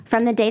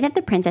From the day that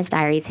The Princess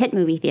Diaries hit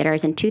movie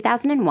theaters in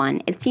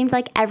 2001, it seemed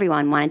like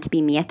everyone wanted to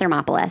be Mia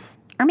Thermopolis.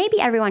 Or maybe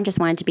everyone just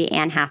wanted to be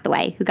Anne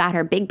Hathaway, who got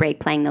her big break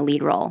playing the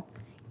lead role.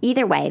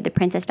 Either way, The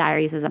Princess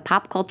Diaries was a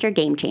pop culture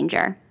game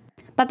changer.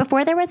 But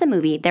before there was a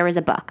movie, there was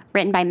a book,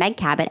 written by Meg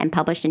Cabot and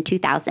published in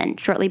 2000,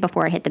 shortly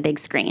before it hit the big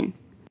screen.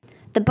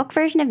 The book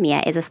version of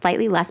Mia is a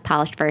slightly less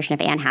polished version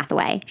of Anne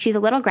Hathaway. She's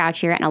a little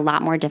grouchier and a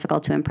lot more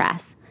difficult to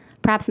impress.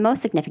 Perhaps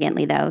most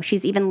significantly, though,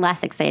 she's even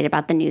less excited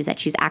about the news that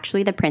she's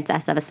actually the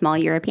princess of a small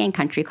European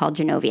country called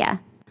Genovia.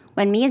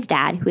 When Mia's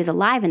dad, who is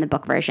alive in the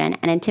book version,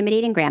 an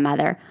intimidating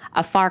grandmother,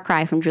 a far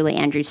cry from Julie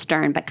Andrews'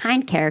 stern but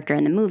kind character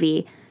in the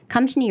movie,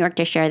 comes to New York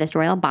to share this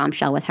royal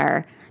bombshell with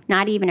her,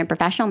 not even a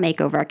professional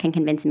makeover can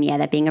convince Mia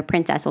that being a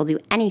princess will do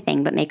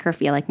anything but make her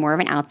feel like more of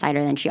an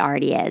outsider than she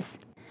already is.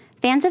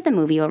 Fans of the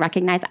movie will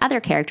recognize other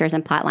characters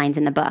and plot lines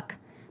in the book.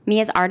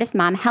 Mia's artist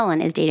mom,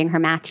 Helen, is dating her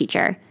math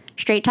teacher.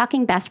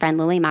 Straight-talking best friend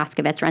Lily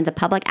Moscovitz runs a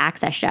public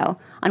access show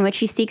on which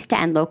she seeks to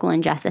end local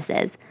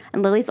injustices,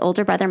 and Lily's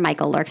older brother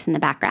Michael lurks in the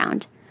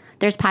background.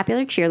 There's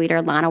popular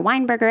cheerleader Lana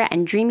Weinberger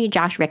and dreamy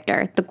Josh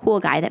Richter, the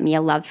cool guy that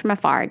Mia loves from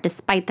afar,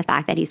 despite the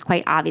fact that he's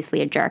quite obviously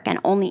a jerk and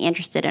only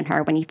interested in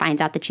her when he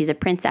finds out that she's a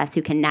princess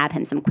who can nab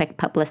him some quick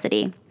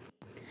publicity.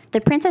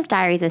 The Princess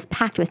Diaries is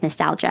packed with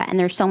nostalgia, and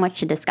there's so much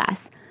to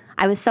discuss.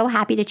 I was so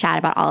happy to chat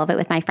about all of it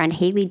with my friend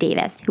Haley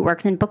Davis, who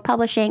works in book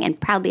publishing and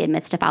proudly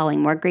admits to following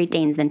more Great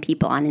Danes than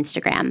people on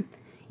Instagram.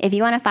 If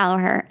you want to follow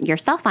her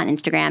yourself on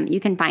Instagram,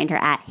 you can find her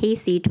at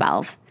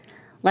HeyC12.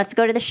 Let's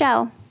go to the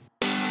show.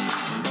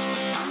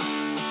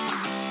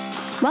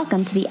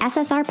 Welcome to the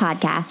SSR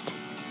Podcast.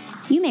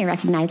 You may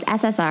recognize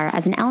SSR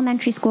as an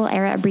elementary school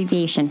era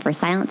abbreviation for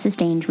Silent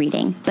Sustained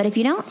Reading, but if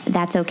you don't,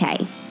 that's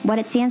okay. What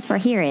it stands for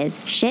here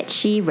is Shit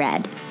She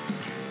Read.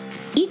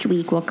 Each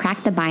week, we'll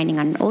crack the binding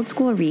on an old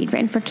school read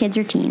written for kids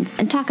or teens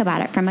and talk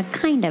about it from a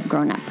kind of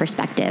grown-up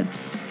perspective.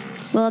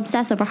 We'll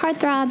obsess over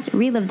heartthrobs,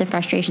 relive the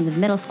frustrations of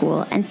middle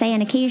school, and say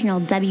an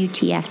occasional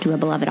WTF to a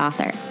beloved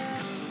author.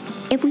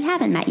 If we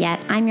haven't met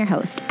yet, I'm your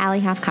host, Alli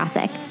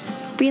Hoff-Kosick,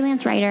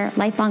 freelance writer,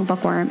 lifelong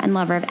bookworm, and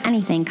lover of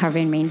anything covered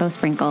in rainbow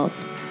sprinkles.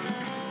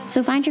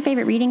 So find your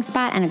favorite reading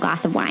spot and a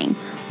glass of wine.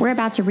 We're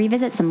about to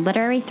revisit some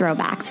literary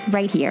throwbacks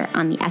right here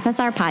on the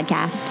SSR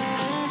Podcast.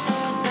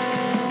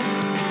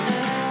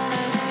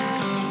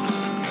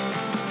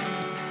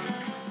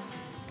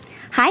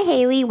 Hi,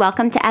 Haley.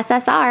 Welcome to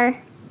SSR.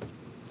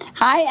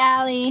 Hi,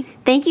 Alli.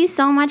 Thank you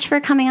so much for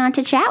coming on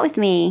to chat with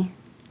me.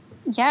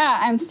 Yeah,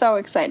 I'm so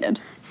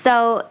excited.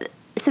 So,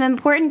 some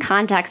important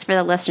context for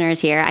the listeners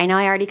here. I know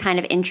I already kind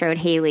of introed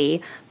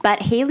Haley, but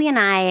Haley and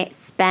I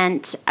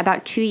spent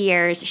about 2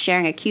 years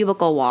sharing a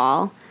cubicle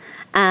wall,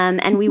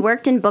 and we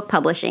worked in book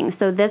publishing.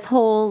 So this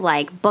whole,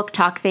 book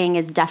talk thing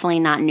is definitely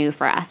not new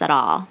for us at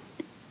all.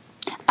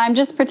 I'm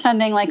just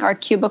pretending like our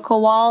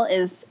cubicle wall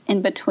is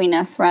in between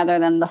us rather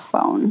than the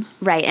phone.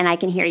 Right, and I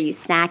can hear you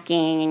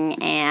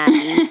snacking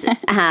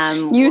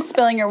and you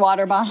spilling your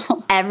water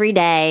bottle every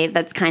day.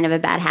 That's kind of a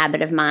bad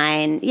habit of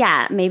mine.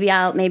 Yeah, maybe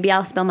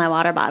I'll spill my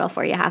water bottle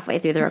for you halfway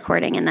through the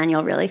recording, and then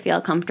you'll really feel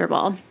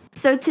comfortable.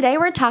 So today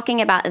we're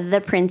talking about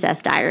The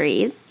Princess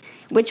Diaries,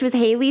 which was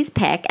Haley's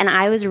pick, and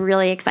I was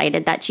really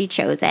excited that she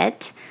chose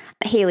it.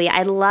 Haley,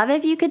 I'd love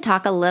if you could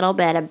talk a little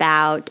bit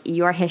about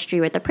your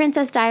history with The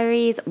Princess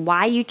Diaries,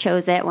 why you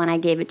chose it when I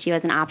gave it to you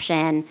as an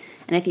option,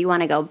 and if you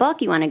want to go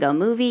book, you want to go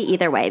movie,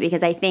 either way,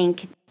 because I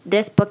think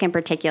this book in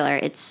particular,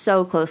 it's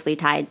so closely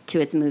tied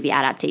to its movie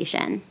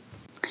adaptation.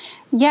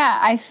 Yeah,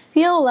 I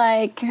feel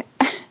like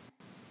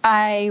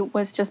I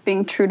was just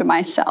being true to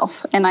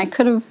myself, and I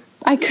could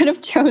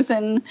have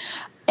chosen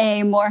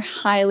a more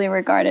highly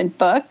regarded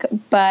book,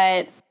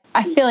 but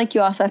I feel like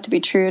you also have to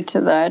be true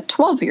to the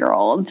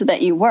 12-year-old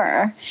that you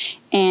were.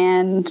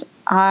 And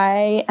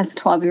I, as a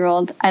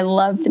 12-year-old, I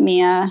loved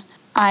Mia.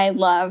 I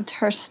loved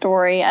her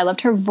story. I loved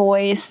her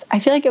voice.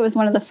 I feel like it was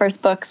one of the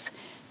first books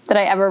that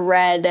I ever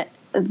read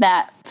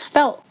that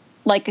felt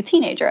like a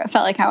teenager. It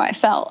felt like how I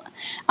felt.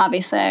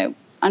 Obviously,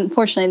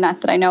 unfortunately,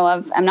 not that I know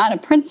of, I'm not a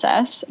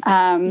princess.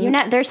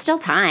 There's still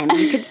time.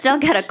 You could still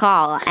get a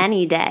call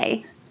any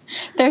day.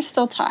 There's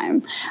still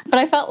time. But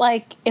I felt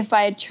like if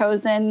I had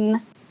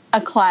chosen a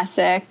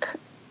classic,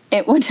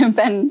 it wouldn't have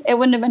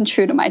been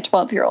true to my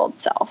 12-year-old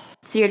self.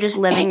 So you're just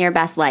living your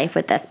best life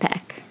with this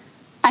pick.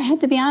 I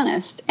had to be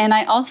honest. And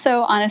I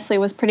also honestly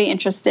was pretty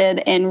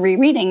interested in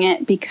rereading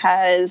it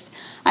because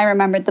I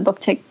remembered the book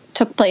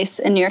took place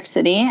in New York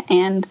City,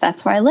 and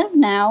that's where I live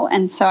now.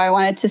 And so I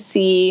wanted to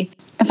see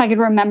if I could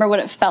remember what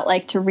it felt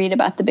like to read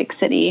about the big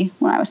city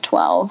when I was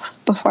 12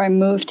 before I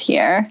moved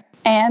here.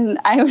 And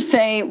I would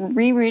say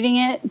rereading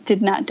it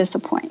did not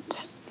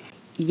disappoint.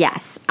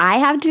 Yes, I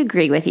have to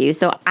agree with you.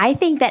 So I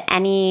think that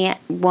any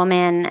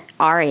woman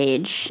our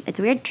age, it's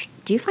weird.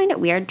 Do you find it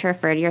weird to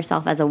refer to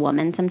yourself as a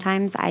woman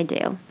sometimes? I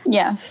do.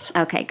 Yes.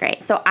 Okay,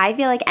 great. So I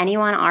feel like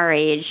anyone our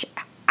age,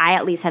 I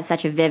at least have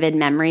such vivid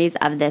memories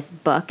of this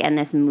book and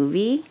this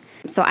movie.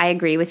 So I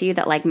agree with you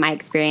that my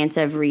experience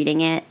of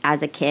reading it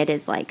as a kid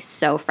is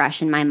so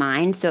fresh in my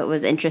mind. So it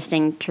was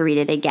interesting to read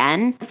it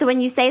again. So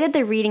when you say that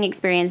the reading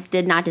experience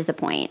did not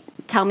disappoint,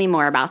 Tell me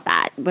more about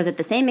that. Was it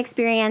the same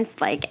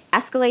experience, like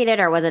escalated,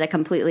 or was it a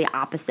completely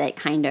opposite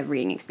kind of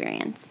reading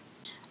experience?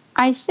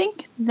 I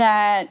think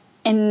that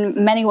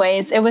in many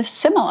ways it was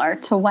similar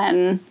to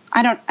when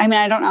I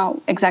don't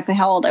know exactly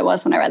how old I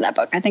was when I read that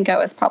book. I think I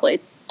was probably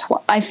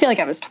 12. I feel like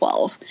I was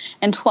 12,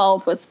 and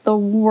 12 was the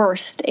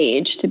worst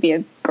age to be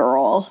a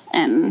girl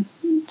and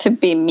to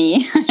be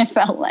me. I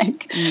felt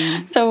like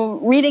so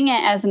reading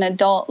it as an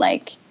adult,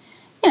 like,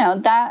 you know,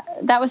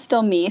 that was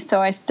still me.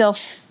 So I still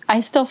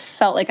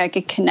felt like I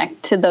could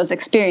connect to those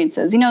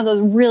experiences, you know,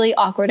 those really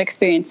awkward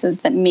experiences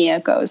that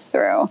Mia goes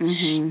through.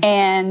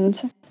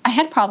 And I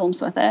had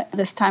problems with it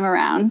this time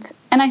around,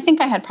 and I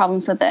think I had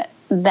problems with it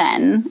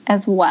then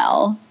as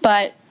well,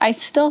 but I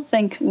still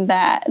think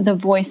that the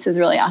voice is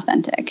really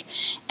authentic,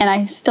 and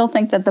I still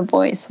think that the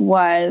voice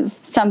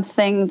was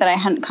something that I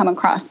hadn't come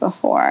across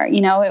before.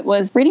 You know, it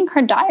was reading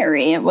her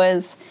diary. It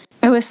was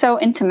so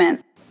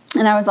intimate,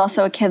 and I was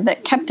also a kid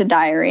that kept a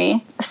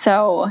diary,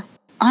 so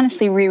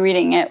honestly,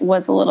 rereading it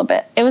was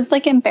it was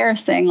like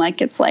embarrassing,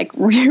 like it's like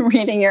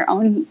rereading your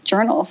own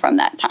journal from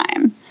that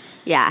time.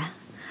 Yeah.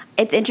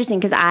 It's interesting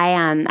because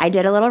I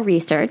did a little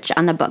research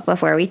on the book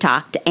before we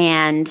talked,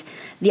 and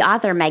the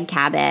author, Meg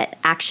Cabot,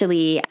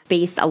 actually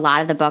based a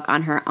lot of the book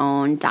on her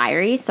own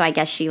diary. So I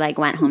guess she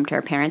went home to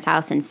her parents'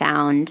 house and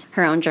found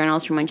her own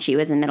journals from when she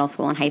was in middle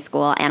school and high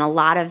school. And a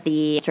lot of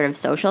the sort of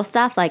social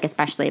stuff,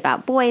 especially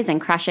about boys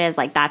and crushes,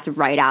 that's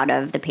right out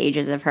of the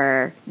pages of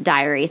her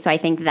diary. So I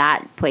think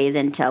that plays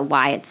into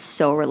why it's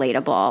so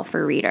relatable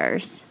for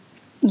readers.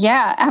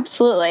 Yeah,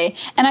 absolutely.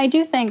 And I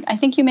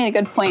think you made a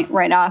good point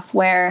right off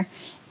where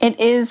it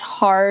is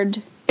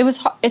hard.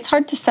 It's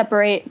hard to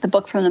separate the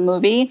book from the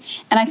movie.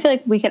 And I feel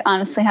like we could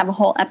honestly have a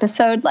whole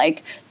episode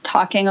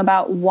talking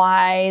about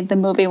why the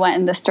movie went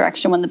in this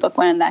direction when the book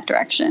went in that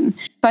direction.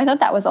 So I thought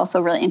that was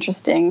also really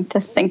interesting to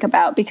think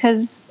about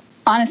because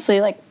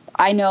honestly,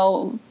 I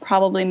know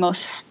probably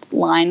most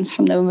lines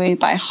from the movie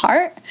by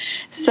heart.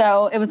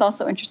 So it was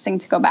also interesting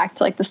to go back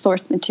to the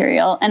source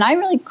material. And I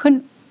really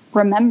couldn't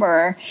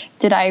remember,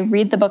 did I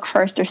read the book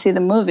first or see the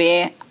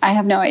movie? I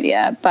have no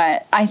idea,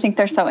 but I think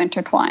they're so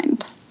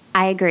intertwined.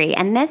 I agree.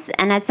 And as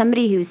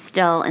somebody who's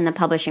still in the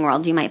publishing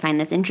world, you might find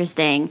this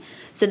interesting.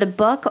 So the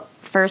book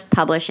first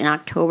published in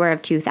October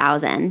of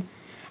 2000,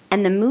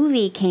 and the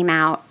movie came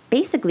out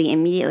basically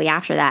immediately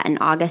after that in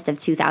August of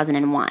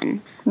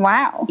 2001.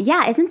 Wow.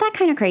 Yeah, isn't that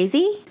kind of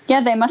crazy?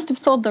 Yeah, they must have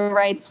sold the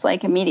rights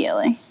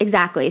immediately.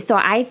 Exactly. So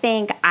I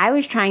think I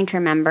was trying to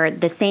remember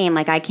the same.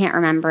 I can't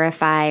remember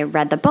if I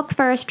read the book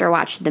first or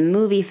watched the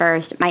movie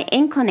first. My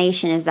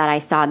inclination is that I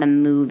saw the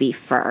movie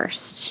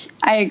first.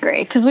 I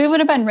agree, because we would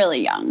have been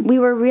really young. We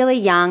were really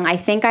young. I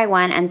think I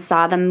went and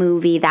saw the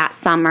movie that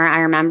summer. I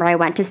remember I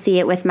went to see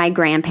it with my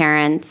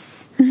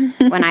grandparents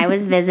when I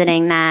was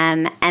visiting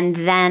them. And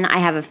then I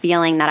have a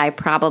feeling that I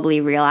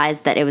probably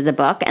realized that it was a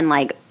book, and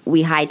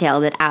we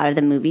hightailed it out of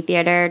the movie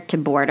theater to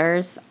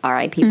Borders,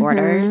 R.I.P.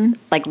 Borders,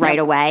 right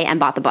away, and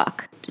bought the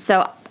book.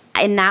 So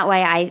in that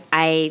way,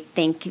 I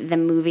think the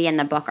movie and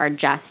the book are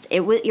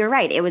you're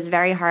right. It was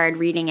very hard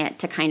reading it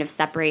to kind of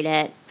separate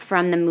it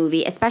from the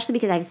movie, especially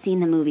because I've seen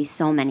the movie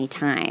so many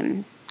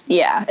times.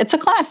 Yeah, it's a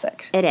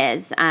classic. It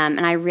is. And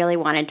I really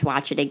wanted to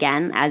watch it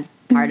again as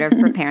part of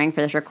preparing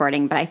for this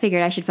recording, but I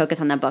figured I should focus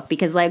on the book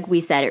because, like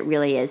we said, it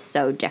really is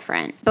so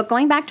different. But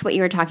going back to what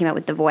you were talking about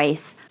with the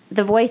voice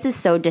is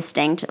so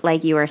distinct,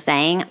 like you were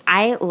saying.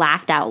 I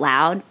laughed out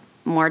loud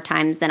more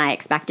times than I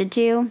expected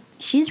to.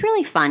 She's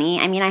really funny.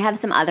 I mean, I have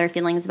some other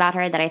feelings about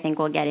her that I think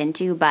we'll get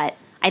into, but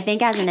I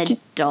think as an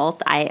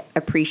adult, I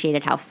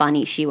appreciated how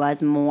funny she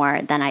was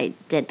more than I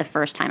did the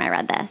first time I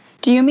read this.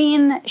 Do you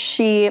mean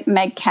she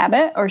Meg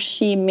Cabot or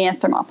she Mia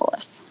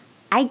Thermopolis?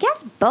 I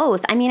guess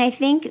both. I mean, I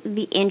think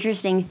the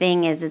interesting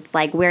thing is it's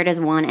where does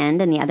one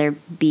end and the other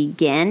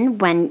begin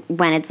when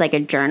it's like a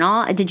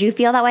journal? Did you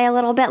feel that way a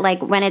little bit?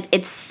 When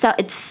it's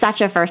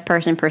such a first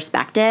person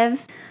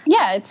perspective?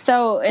 Yeah, it's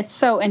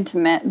so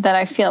intimate that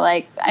I feel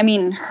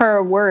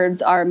her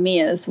words are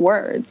Mia's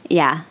words.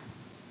 Yeah.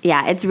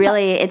 Yeah, it's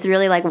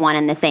really like one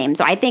and the same.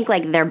 So I think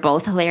they're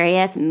both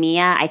hilarious.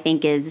 Mia, I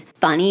think, is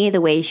funny.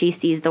 The way she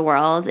sees the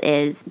world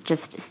is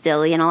just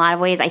silly in a lot of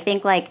ways. I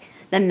think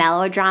the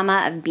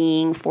melodrama of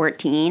being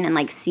 14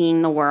 and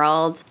seeing the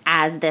world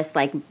as this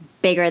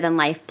bigger than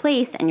life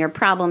place and your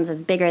problems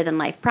as bigger than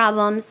life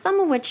problems, some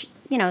of which,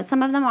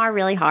 some of them are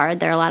really hard.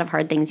 There are a lot of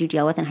hard things you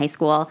deal with in high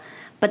school.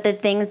 But the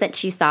things that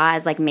she saw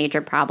as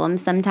major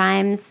problems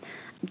sometimes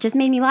just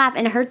made me laugh,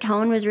 and her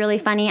tone was really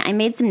funny. I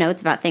made some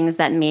notes about things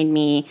that made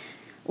me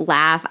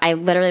laugh. I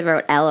literally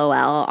wrote LOL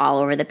all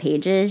over the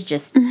pages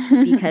just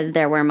because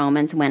there were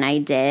moments when I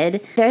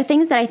did. There are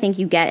things that I think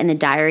you get in the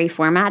diary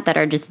format that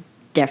are just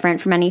different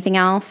from anything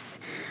else.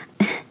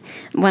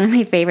 One of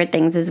my favorite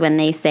things is when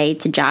they say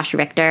to Josh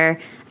Richter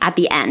at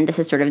the end, this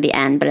is sort of the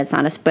end, but it's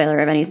not a spoiler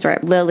of any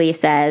sort. Lily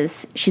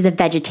says, "She's a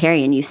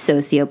vegetarian, you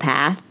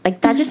sociopath."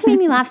 That just made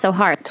me laugh so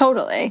hard.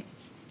 Totally.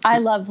 I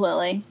love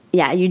Lily.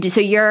 Yeah, you do. So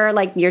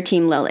you're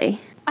team Lily.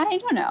 I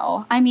don't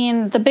know. I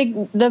mean, the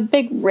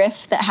big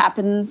riff that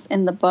happens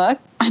in the book,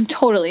 I'm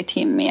totally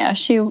team Mia.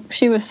 She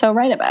was so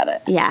right about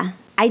it. Yeah.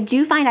 I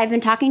do find I've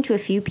been talking to a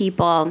few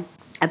people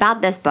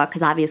about this book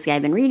because obviously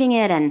I've been reading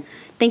it and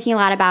thinking a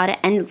lot about it.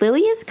 And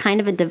Lily is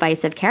kind of a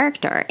divisive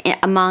character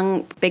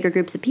among bigger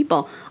groups of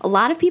people. A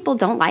lot of people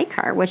don't like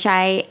her, which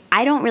I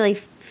don't really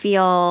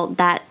feel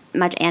that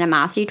much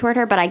animosity toward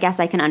her, but I guess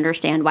I can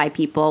understand why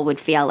people would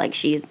feel like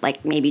she's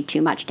like maybe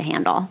too much to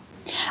handle.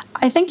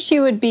 I think she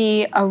would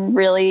be a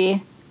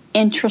really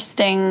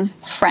interesting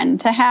friend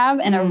to have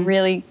and a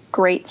really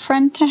great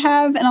friend to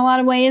have in a lot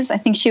of ways. I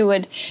think she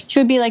would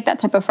be like that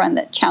type of friend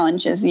that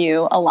challenges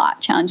you a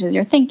lot, challenges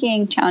your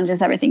thinking,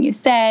 challenges everything you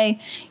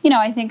say. You know,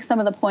 I think some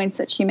of the points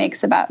that she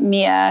makes about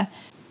Mia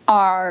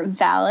are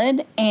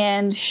valid,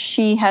 and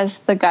she has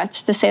the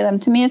guts to say them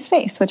to Mia's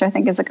face, which I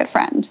think is a good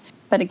friend.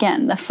 But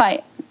again, the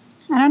fight,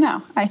 I don't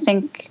know. I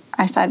think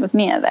I side with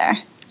Mia there.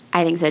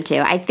 I think so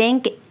too. I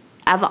think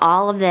of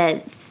all of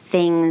the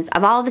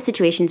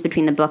situations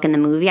between the book and the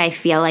movie, I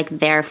feel like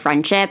their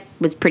friendship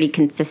was pretty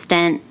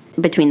consistent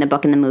between the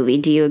book and the movie.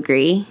 Do you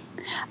agree?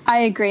 I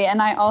agree.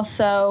 And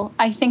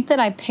I think that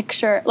I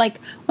picture, like,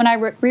 when I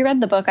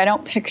reread the book, I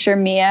don't picture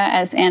Mia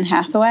as Anne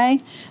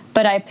Hathaway,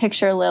 but I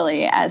picture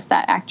Lily as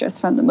that actress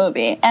from the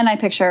movie. And I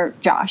picture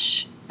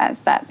Josh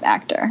as that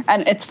actor.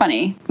 And it's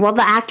funny. Well,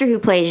 the actor who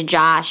plays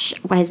Josh,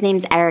 his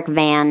name's Eric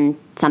Van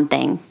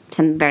something,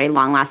 some very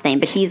long last name,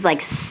 but he's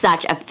like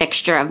such a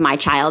fixture of my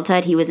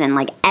childhood. He was in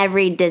like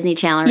every Disney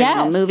Channel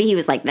original movie. He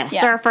was like the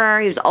surfer.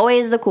 He was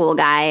always the cool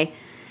guy.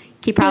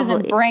 He was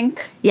in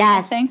Brink,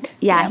 yes, I think.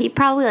 Yeah, he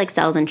probably like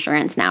sells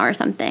insurance now or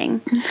something.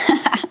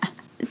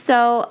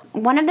 So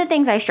one of the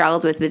things I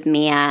struggled with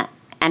Mia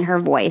and her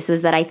voice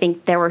was that I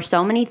think there were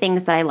so many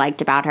things that I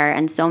liked about her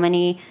and so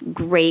many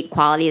great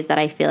qualities that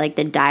I feel like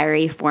the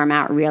diary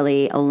format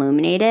really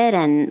illuminated.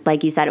 And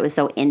like you said, it was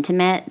so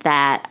intimate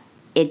that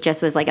it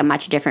just was like a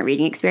much different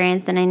reading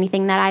experience than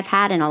anything that I've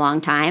had in a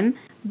long time.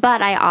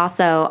 But I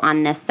also,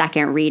 on this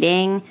second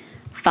reading,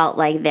 felt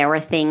like there were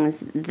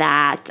things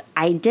that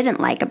I didn't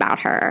like about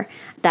her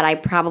that I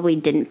probably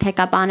didn't pick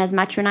up on as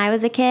much when I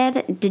was a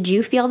kid. Did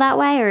you feel that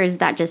way, or is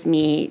that just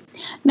me?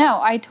 No,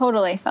 I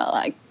totally felt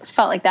like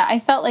that. I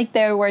felt like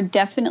there were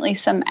definitely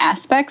some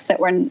aspects that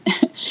were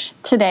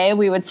today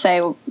we would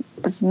say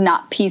was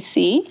not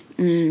PC.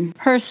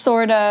 Her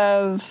sort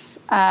of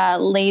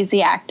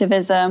lazy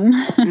activism,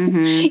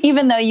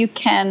 even though you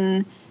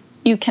can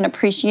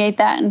appreciate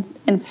that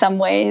in some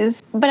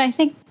ways. But I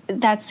think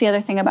that's the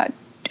other thing about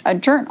a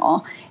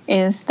journal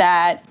is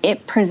that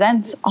it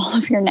presents all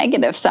of your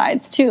negative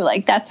sides too.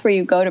 Like that's where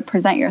you go to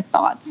present your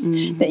thoughts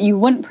that you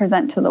wouldn't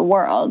present to the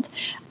world.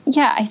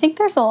 Yeah, I think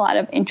there's a lot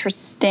of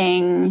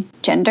interesting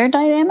gender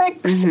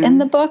dynamics in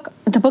the book.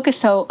 The book is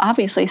so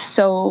obviously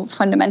so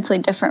fundamentally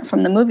different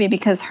from the movie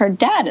because her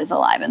dad is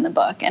alive in the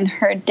book, and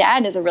her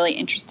dad is a really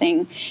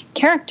interesting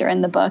character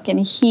in the book, and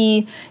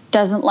he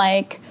doesn't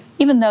like,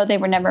 even though they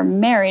were never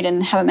married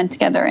and haven't been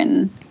together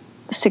in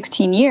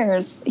 16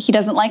 years, he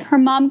doesn't like her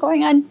mom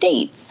going on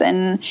dates,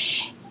 and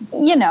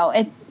you know,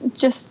 it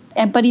just,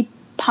 but he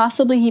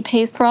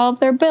pays for all of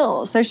their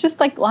bills. There's just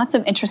like lots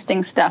of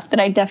interesting stuff that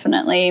I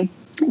definitely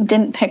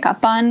didn't pick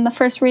up on the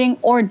first reading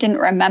or didn't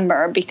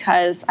remember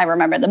because I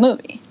remember the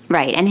movie.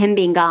 Right, and him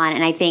being gone.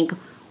 And I think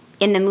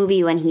in the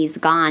movie when he's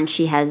gone,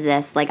 she has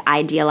this like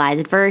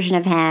idealized version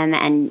of him,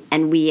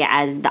 and we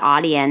as the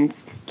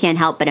audience can't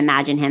help but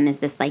imagine him as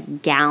this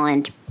like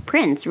gallant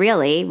prince,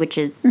 really, which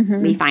is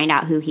we find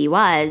out who he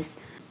was.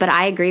 But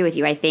I agree with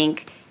you. I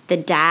think the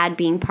dad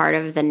being part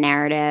of the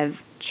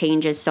narrative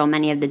changes so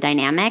many of the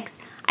dynamics.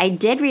 I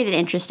did read an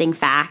interesting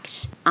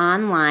fact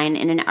online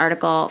in an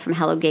article from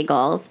Hello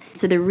Giggles.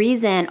 So the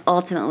reason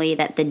ultimately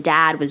that the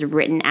dad was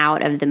written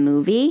out of the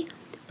movie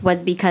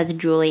was because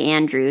Julie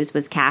Andrews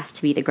was cast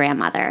to be the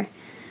grandmother.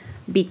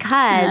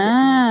 Because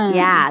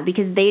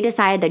they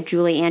decided that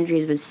Julie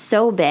Andrews was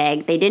so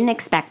big, they didn't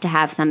expect to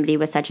have somebody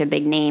with such a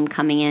big name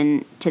coming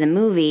in to the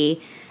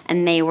movie.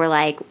 And they were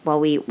like,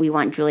 well, we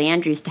want Julie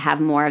Andrews to have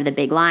more of the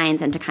big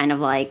lines and to kind of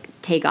like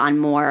take on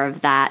more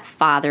of that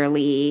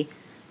fatherly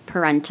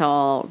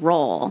parental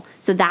role.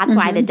 So that's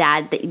why the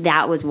dad,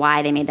 that was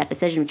why they made that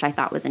decision, which I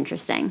thought was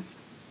interesting.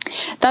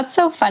 That's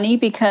so funny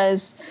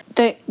because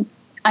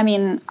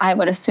I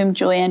would assume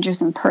Julie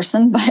Andrews in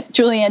person, but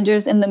Julie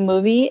Andrews in the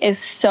movie is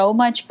so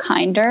much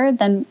kinder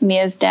than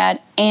Mia's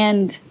dad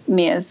and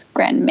Mia's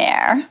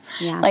grandmère.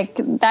 Yeah. Like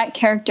that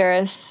character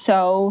is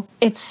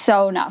it's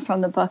so not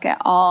from the book at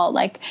all.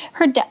 Like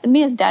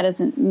Mia's dad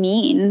isn't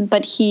mean,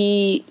 but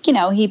he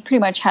pretty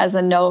much has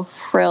a no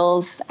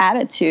frills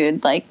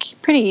attitude, like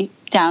pretty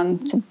down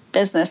to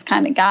business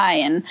kind of guy.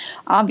 And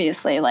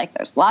obviously, like,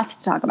 there's lots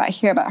to talk about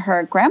here about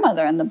her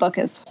grandmother in the book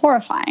is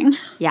horrifying.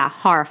 Yeah,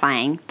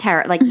 horrifying.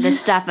 Terror, like the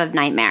stuff of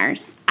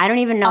nightmares. I don't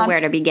even know where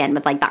to begin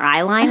with, like, the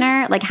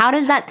eyeliner. Like, how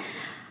does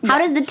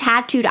the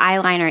tattooed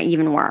eyeliner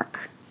even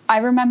work? I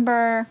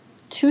remember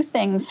two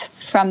things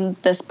from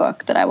this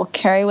book that I will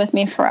carry with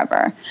me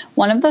forever.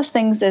 One of those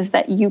things is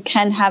that you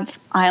can have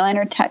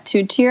eyeliner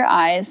tattooed to your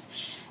eyes,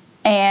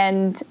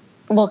 and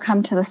we'll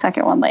come to the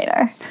second one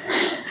later.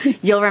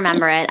 You'll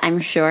remember it. I'm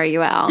sure you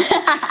will.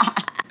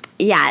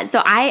 Yeah,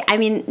 so I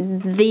mean,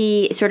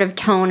 the sort of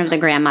tone of the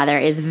grandmother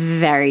is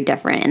very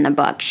different in the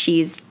book.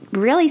 She's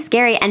really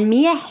scary, and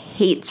Mia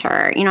hates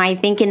her. You know, I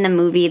think in the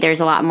movie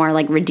there's a lot more,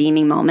 like,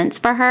 redeeming moments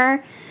for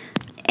her.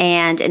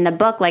 And in the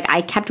book, like,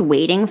 I kept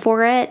waiting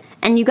for it.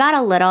 And you got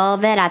a little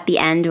of it at the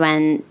end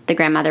when the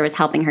grandmother was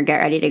helping her get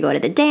ready to go to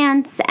the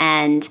dance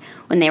and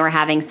when they were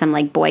having some,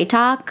 like, boy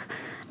talk.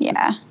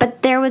 Yeah.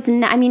 But there was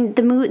no, I mean,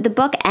 the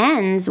book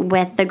ends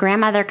with the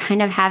grandmother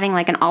kind of having,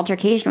 like, an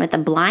altercation with a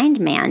blind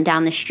man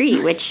down the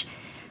street, which,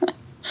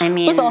 I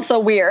mean, was also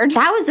weird.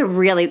 That was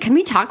can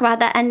we talk about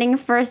that ending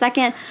for a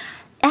second?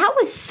 That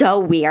was so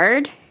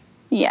weird.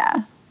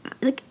 Yeah.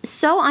 Like,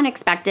 so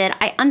unexpected.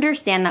 I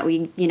understand that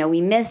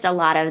we missed a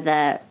lot of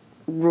the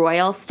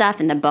royal stuff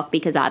in the book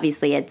because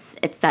obviously it's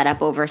set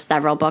up over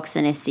several books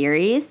in a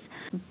series.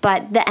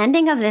 But the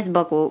ending of this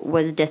book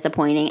was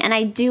disappointing, and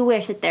I do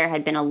wish that there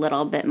had been a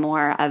little bit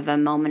more of a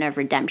moment of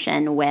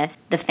redemption with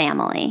the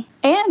family.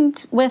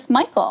 And with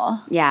Michael.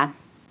 Yeah.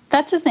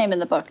 That's his name in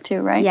the book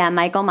too, right? Yeah,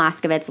 Michael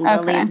Moscovitz,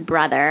 Lily's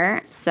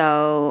brother.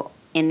 So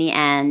in the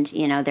end,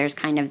 you know, there's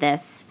kind of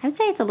this, I would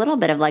say it's a little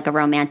bit of like a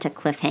romantic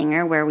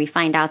cliffhanger where we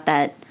find out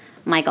that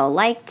Michael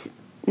liked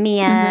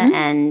Mia,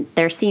 and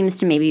there seems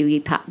to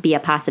maybe be a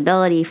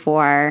possibility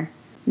for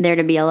there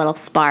to be a little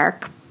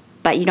spark,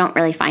 but you don't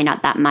really find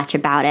out that much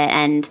about it.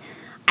 And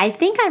I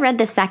think I read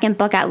the second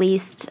book at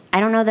least. I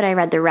don't know that I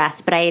read the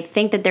rest, but I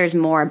think that there's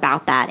more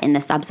about that in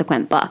the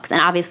subsequent books. And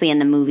obviously in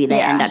the movie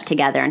they end up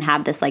together and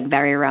have this, like,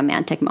 very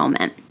romantic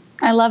moment.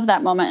 I love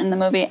that moment in the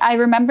movie. I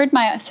remembered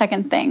my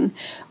second thing,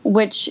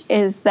 which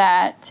is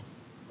that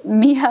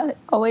Mia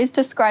always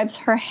describes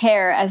her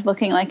hair as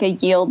looking like a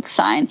yield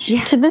sign.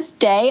 Yeah. To this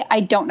day, I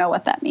don't know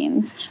what that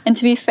means. And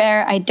to be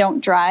fair, I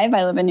don't drive.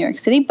 I live in New York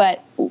City,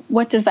 but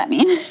what does that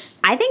mean?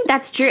 I think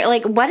that's true.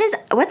 Like,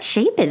 what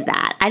shape is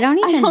that? I don't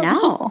even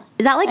know.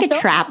 Is that like a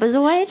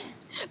trapezoid?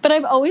 But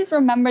I've always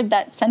remembered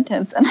that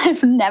sentence, and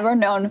I've never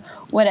known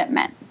what it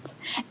meant.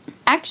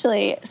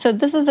 Actually, so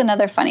this is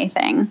another funny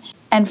thing,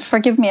 and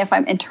forgive me if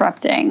I'm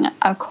interrupting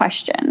a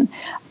question,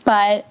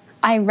 but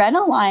I read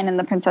a line in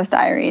the Princess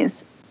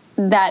Diaries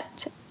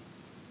that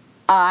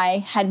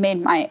I had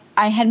made my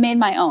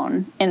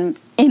own in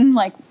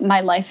like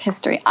my life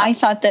history. I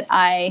thought that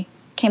I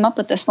came up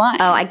with this line.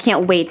 Oh, I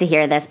can't wait to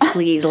hear this.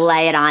 Please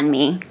lay it on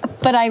me.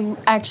 But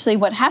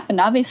what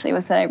happened obviously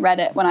was that I read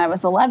it when I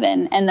was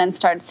 11 and then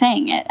started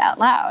saying it out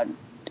loud.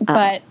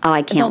 But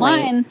I can't the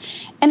line,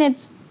 wait. And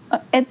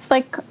it's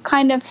like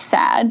kind of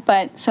sad,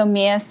 but so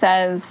Mia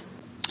says,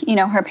 you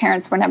know, her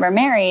parents were never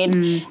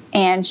married,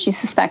 and she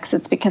suspects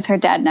it's because her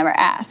dad never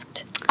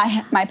asked.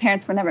 My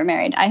parents were never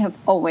married. I have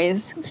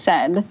always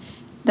said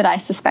that I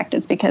suspect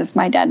it's because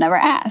my dad never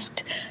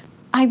asked.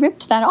 I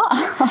ripped that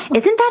off.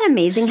 Isn't that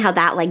amazing how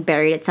that, like,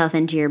 buried itself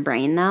into your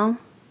brain, though?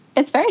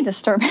 It's very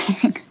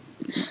disturbing.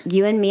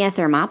 You and Mia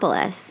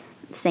Thermopolis,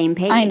 same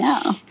page. I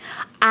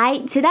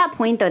know. To that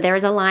point, though, there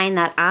was a line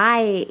that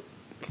I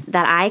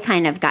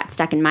kind of got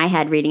stuck in my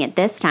head reading it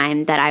this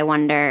time that I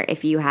wonder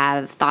if you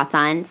have thoughts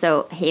on.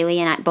 So Haley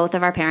and I, both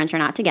of our parents are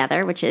not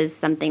together, which is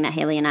something that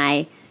Haley and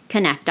I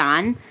connect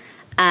on.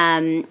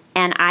 And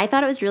I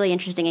thought it was really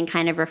interesting and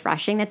kind of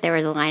refreshing that there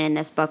was a line in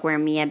this book where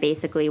Mia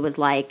basically was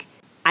like,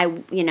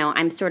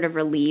 I'm sort of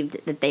relieved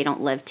that they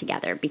don't live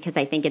together because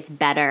I think it's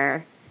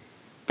better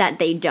that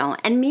they don't.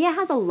 And Mia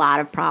has a lot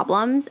of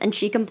problems and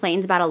she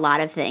complains about a lot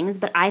of things,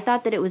 but I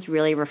thought that it was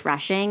really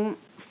refreshing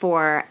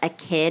for a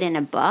kid in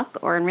a book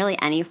or in really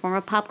any form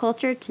of pop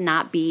culture to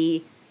not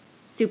be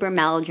super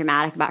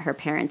melodramatic about her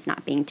parents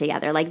not being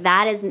together. Like,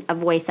 that is a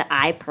voice that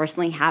I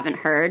personally haven't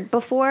heard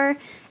before.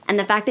 And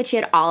the fact that she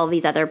had all of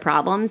these other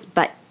problems,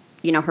 but,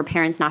 you know, her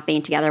parents not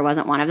being together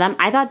wasn't one of them,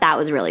 I thought that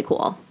was really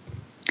cool.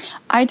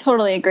 I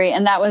totally agree.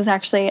 And that was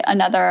actually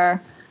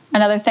another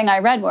thing I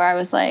read where I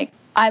was like,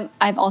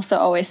 I've also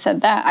always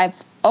said that. I've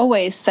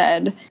always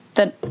said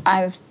that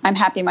I'm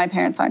happy my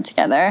parents aren't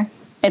together.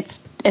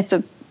 It's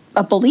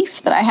a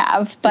belief that I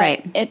have.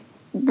 But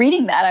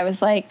reading that, I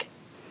was like,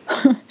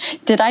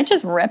 did I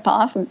just rip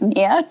off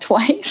Mia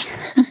twice?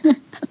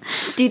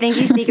 Do you think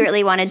you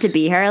secretly wanted to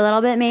be her a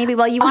little bit, maybe?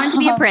 Well, you wanted to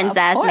be a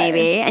princess,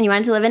 maybe, and you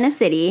wanted to live in a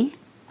city.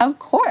 Of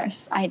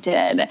course I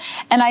did.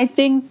 And I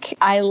think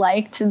I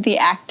liked the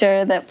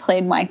actor that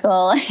played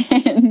Michael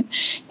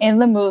in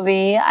the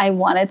movie. I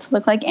wanted to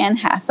look like Anne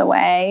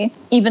Hathaway.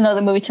 Even though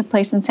the movie took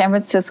place in San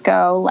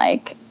Francisco,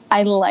 like,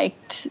 I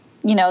liked,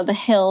 you know, the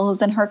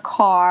hills and her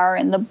car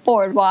and the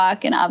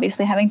boardwalk, and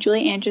obviously having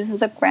Julie Andrews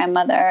as a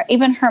grandmother.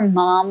 Even her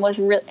mom was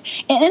really,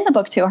 in the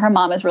book too, her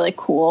mom is really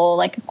cool,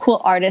 like a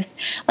cool artist.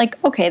 Like,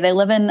 okay, they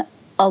live in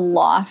a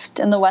loft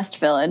in the West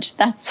Village.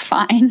 That's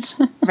fine.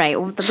 Right.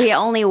 We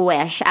only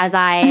wish, as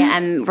I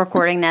am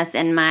recording this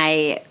in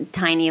my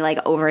tiny, like,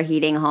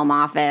 overheating home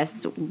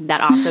office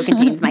that also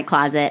contains my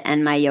closet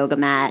and my yoga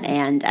mat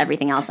and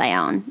everything else I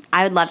own.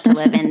 I would love to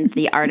live in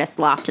the artist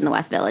loft in the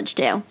West Village,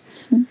 too.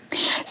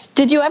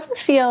 Did you ever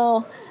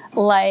feel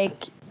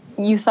like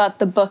you thought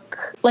the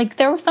book, like,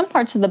 there were some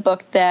parts of the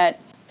book that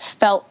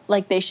felt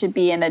like they should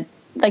be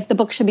like the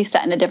book should be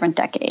set in a different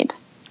decade.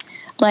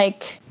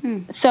 Like,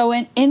 so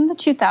in the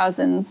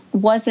 2000s,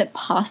 was it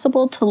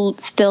possible to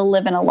still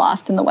live in a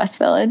loft in the West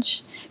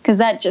Village? Because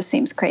that just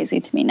seems crazy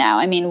to me now.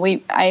 I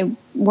mean, I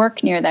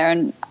work near there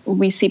and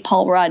we see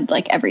Paul Rudd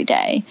like every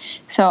day.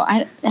 So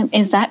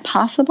is that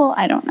possible?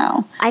 I don't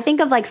know. I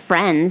think of like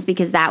Friends,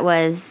 because that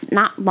was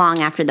not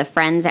long after the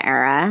Friends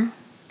era.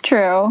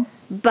 True.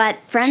 But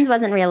Friends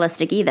wasn't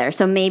realistic either.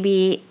 So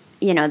maybe,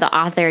 you know, the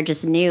author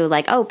just knew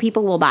like, oh,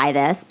 people will buy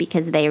this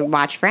because they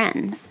watch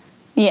Friends.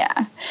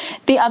 Yeah.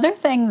 The other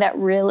thing that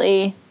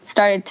really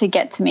started to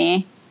get to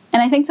me,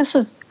 and I think this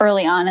was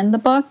early on in the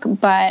book,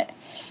 but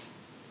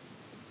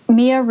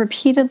Mia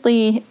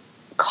repeatedly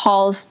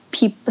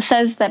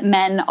says that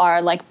men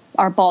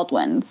are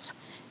Baldwins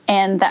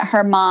and that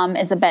her mom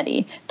is a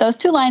Betty. Those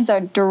two lines are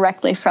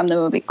directly from the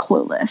movie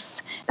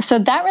Clueless. So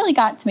that really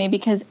got to me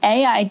because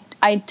I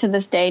to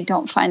this day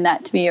don't find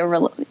that to be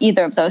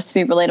either of those to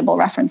be relatable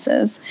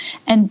references.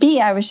 And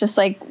B, I was just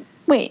like,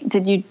 wait,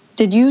 did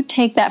you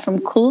take that from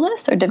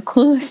Clueless, or did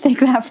Clueless take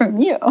that from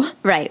you?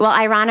 Right. Well,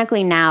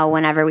 ironically now,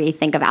 whenever we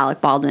think of Alec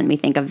Baldwin, we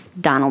think of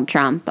Donald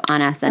Trump on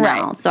SNL.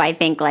 Right. So I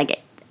think,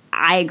 like,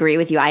 I agree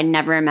with you. I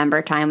never remember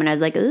a time when I was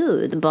like,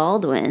 ooh, the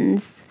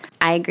Baldwins.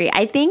 I agree.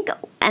 I think,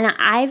 and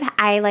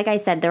like I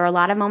said, there were a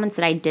lot of moments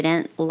that I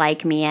didn't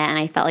like Mia, and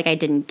I felt like I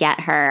didn't get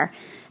her.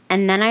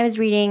 And then I was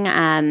reading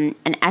an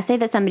essay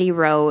that somebody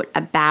wrote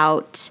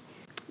about...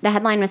 The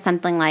headline was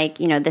something like,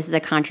 you know, this is a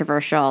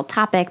controversial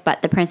topic,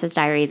 but The Princess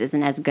Diaries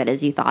isn't as good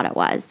as you thought it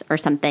was, or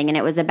something. And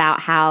it was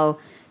about how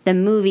the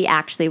movie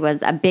actually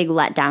was a big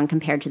letdown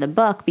compared to the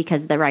book,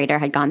 because the writer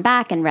had gone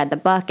back and read the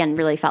book and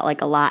really felt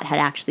like a lot had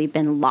actually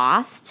been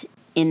lost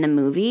in the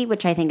movie,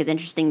 which I think is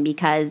interesting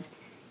because,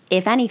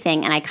 if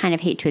anything, and I kind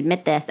of hate to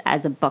admit this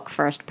as a book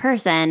first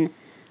person,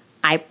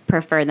 I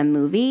prefer the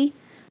movie.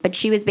 But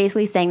she was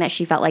basically saying that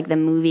she felt like the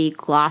movie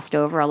glossed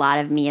over a lot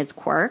of Mia's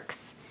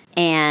quirks.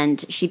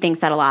 And she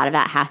thinks that a lot of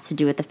that has to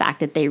do with the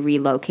fact that they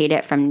relocated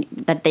it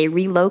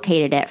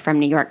from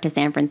New York to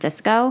San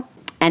Francisco,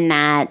 and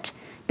that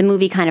the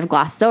movie kind of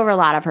glosses over a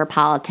lot of her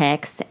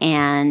politics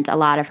and a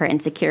lot of her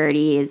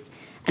insecurities.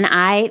 And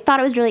I thought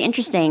it was really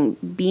interesting,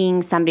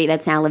 being somebody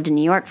that's now lived in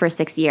New York for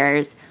 6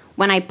 years.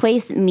 When I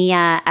place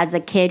Mia as a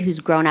kid who's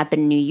grown up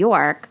in New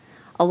York,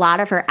 a lot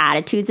of her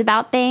attitudes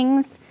about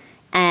things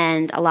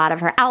and a lot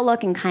of her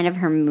outlook and kind of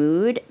her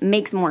mood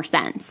makes more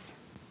sense.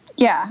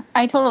 Yeah,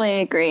 I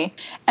totally agree.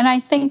 And I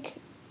think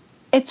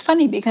it's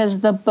funny because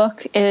the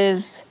book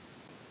it's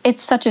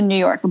such a New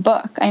York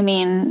book. I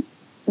mean,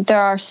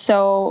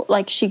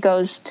 she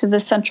goes to the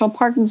Central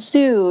Park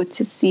Zoo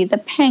to see the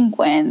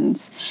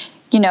penguins.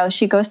 You know,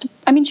 she goes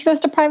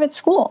to private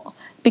school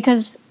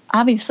because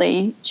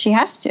obviously she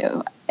has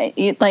to.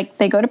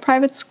 They go to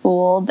private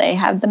school, they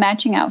have the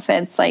matching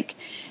outfits. Like,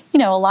 you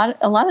know,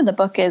 a lot of the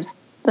book is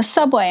the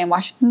subway in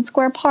Washington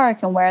Square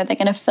Park and where are they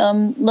going to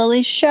film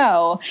Lily's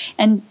show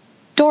and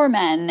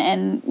doormen,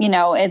 and you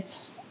know,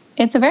 it's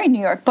a very New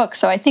York book.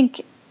 So I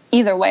think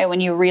either way, when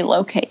you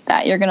relocate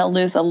that, you're going to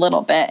lose a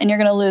little bit, and you're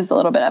going to lose a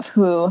little bit of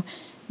who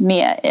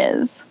Mia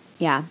is.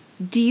 Yeah.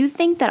 Do you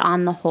think that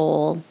on the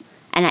whole,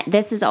 and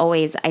this is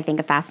always, I think,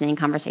 a fascinating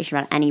conversation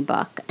about any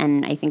book,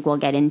 and I think we'll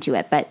get into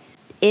it, but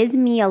is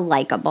Mia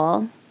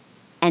likable,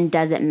 and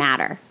does it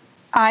matter?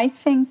 I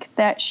think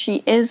that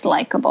she is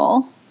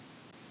likable,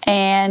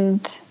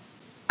 and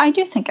I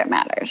do think it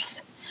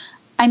matters.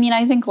 I mean,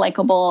 I think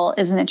likable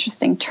is an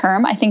interesting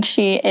term. I think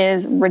she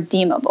is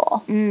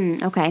redeemable.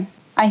 Okay.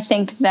 I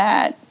think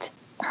that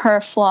her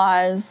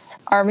flaws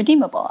are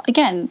redeemable.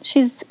 Again,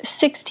 she's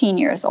 16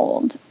 years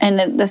old,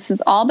 and this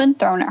has all been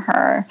thrown at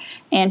her,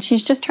 and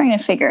she's just trying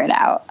to figure it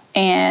out.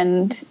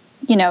 And,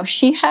 you know,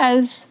 she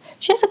has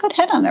a good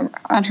head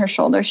on her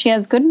shoulders. She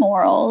has good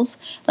morals.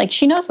 Like,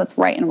 she knows what's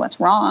right and what's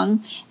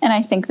wrong. And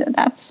I think that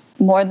that's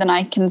more than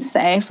I can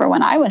say for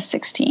when I was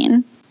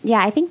 16.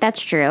 Yeah, I think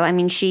that's true. I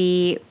mean,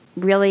 she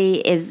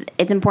really is,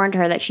 it's important to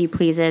her that she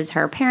pleases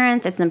her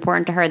parents. It's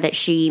important to her that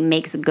she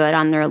makes good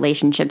on the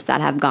relationships that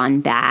have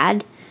gone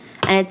bad.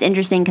 And it's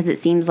interesting because it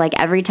seems like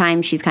every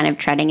time she's kind of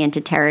treading into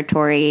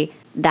territory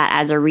that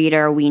as a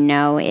reader we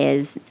know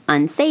is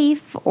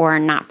unsafe or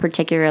not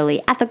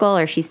particularly ethical,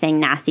 or she's saying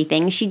nasty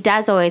things, she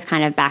does always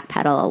kind of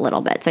backpedal a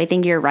little bit. So I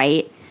think you're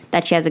right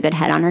that she has a good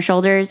head on her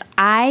shoulders.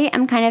 I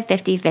am kind of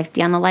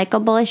 50-50 on the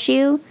likable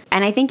issue.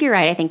 And I think you're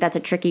right. I think that's a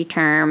tricky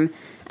term.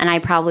 And I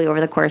probably, over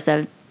the course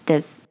of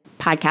this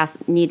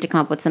podcast, need to come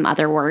up with some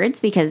other words,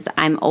 because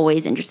I'm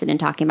always interested in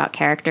talking about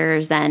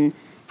characters and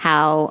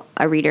how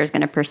a reader is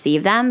going to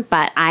perceive them.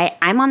 But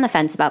I'm on the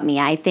fence about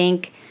Mia. I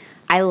think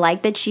I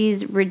like that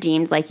she's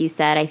redeemed, like you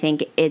said. I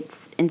think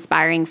it's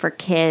inspiring for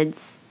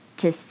kids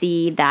to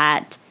see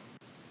that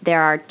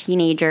there are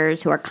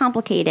teenagers who are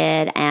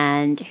complicated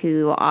and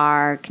who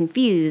are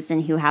confused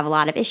and who have a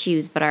lot of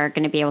issues but are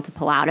going to be able to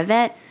pull out of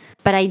it.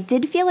 But I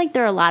did feel like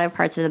there were a lot of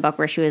parts of the book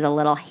where she was a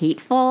little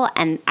hateful,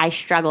 and I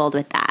struggled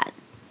with that.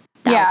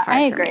 Yeah,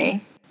 I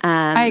agree.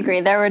 I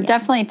agree. There were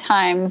definitely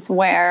times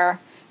where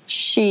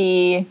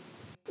she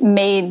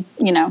made,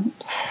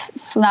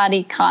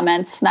 snide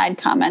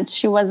comments.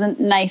 She wasn't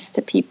nice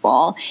to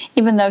people,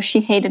 even though she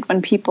hated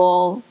when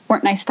people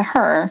weren't nice to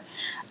her.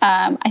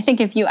 I think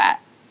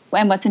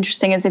and what's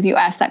interesting is if you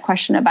ask that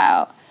question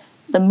about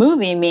the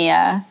movie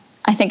Mia,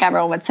 I think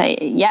everyone would say,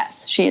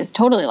 yes, she is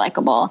totally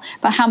likable.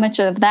 But how much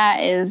of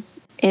that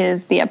is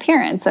the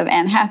appearance of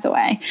Anne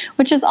Hathaway,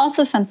 which is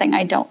also something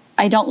I don't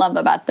love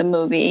about the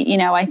movie.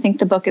 I think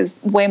the book is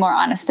way more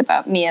honest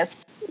about Mia's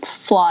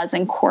flaws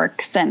and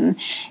quirks, and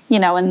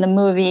in the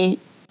movie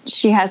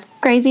she has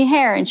crazy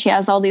hair and she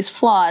has all these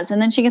flaws,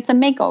 and then she gets a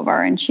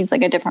makeover and she's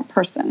like a different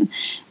person,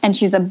 and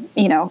she's a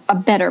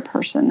better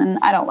person, and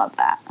I don't love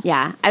that.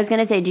 Yeah, I was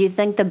gonna say, do you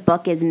think the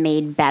book is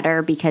made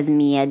better because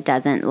Mia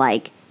doesn't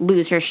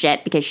lose her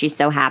shit because she's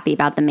so happy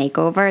about the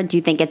makeover? Do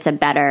you think it's a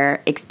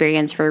better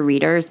experience for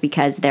readers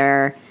because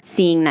they're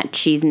seeing that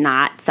she's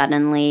not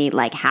suddenly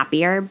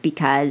happier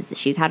because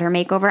she's had her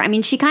makeover? I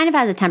mean, she kind of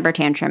has a temper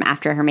tantrum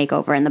after her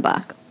makeover in the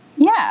book.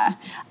 Yeah,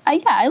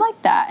 I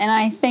like that. And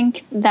I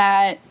think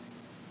that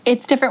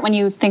it's different when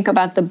you think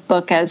about the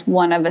book as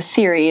one of a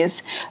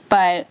series.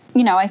 But,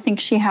 I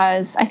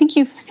think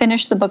you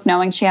finish the book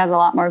knowing she has a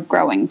lot more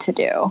growing to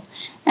do.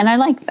 And I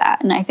like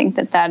that. And I think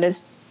that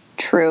is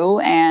true,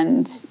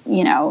 and,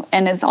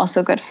 and is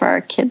also good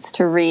for kids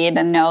to read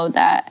and know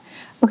that,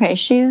 okay,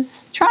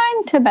 she's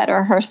trying to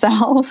better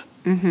herself.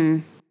 Mm-hmm.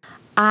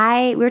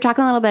 We were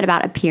talking a little bit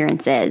about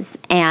appearances,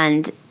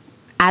 and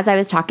as I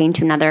was talking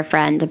to another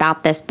friend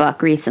about this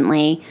book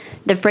recently,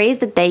 the phrase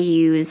that they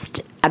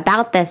used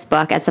about this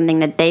book as something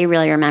that they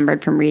really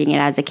remembered from reading it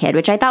as a kid,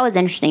 which I thought was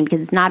interesting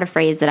because it's not a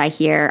phrase that I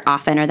hear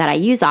often or that I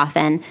use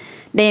often,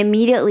 they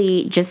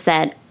immediately just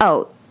said,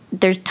 oh,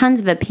 there's tons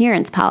of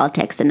appearance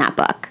politics in that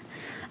book.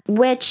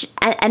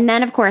 And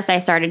then, of course, I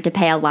started to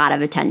pay a lot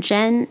of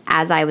attention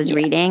as I was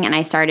reading, and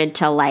I started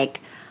to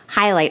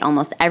highlight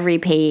almost every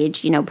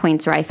page,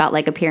 points where I felt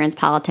like appearance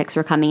politics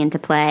were coming into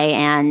play,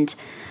 and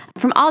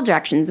from all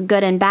directions,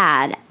 good and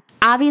bad.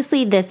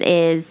 Obviously, this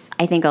is,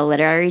 I think, a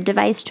literary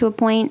device to a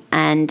point,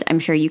 and I'm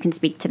sure you can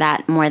speak to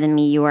that more than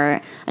me. You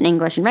are an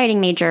English and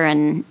writing major,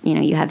 and,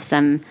 you have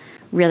some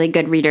really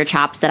good reader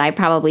chops that I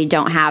probably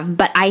don't have.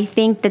 But I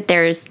think that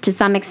there's, to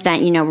some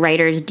extent,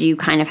 writers do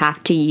kind of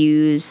have to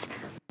use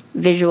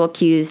visual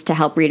cues to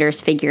help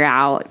readers figure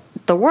out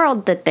the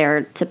world that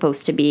they're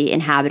supposed to be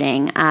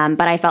inhabiting.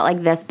 But I felt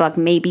like this book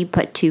maybe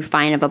put too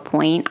fine of a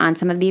point on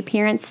some of the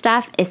appearance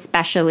stuff,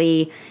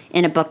 especially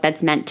in a book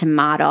that's meant to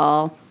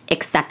model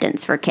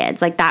acceptance for kids.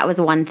 That was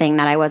one thing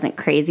that I wasn't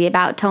crazy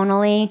about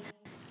tonally.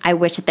 I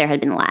wish that there had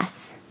been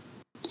less.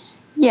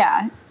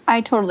 Yeah,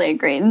 I totally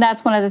agree. And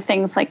that's one of the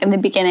things, in the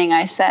beginning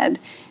I said,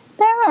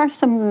 there are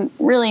some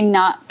really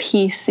not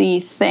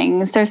PC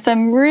things. There's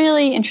some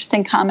really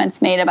interesting comments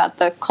made about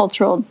the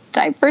cultural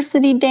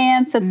diversity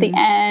dance at the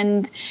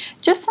end.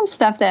 Just some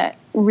stuff that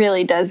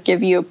really does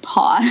give you a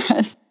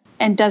pause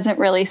and doesn't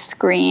really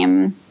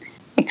scream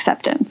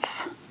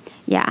acceptance.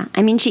 Yeah.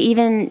 I mean, she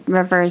even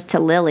refers to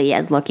Lily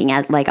as looking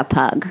at like a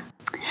pug.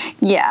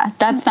 Yeah,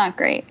 that's not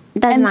great.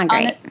 That's not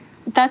great.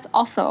 That's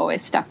also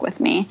always stuck with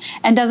me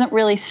and doesn't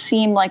really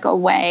seem like a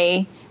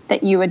way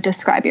that you would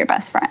describe your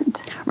best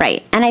friend.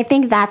 Right. And I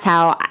think that's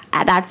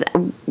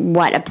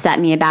what upset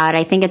me about it.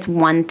 I think it's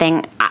one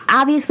thing,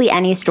 obviously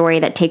any story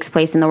that takes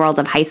place in the world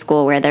of high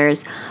school where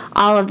there's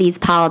all of these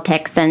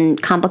politics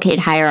and complicated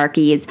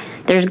hierarchies,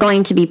 there's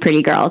going to be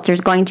pretty girls.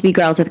 There's going to be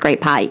girls with great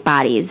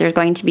bodies. There's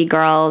going to be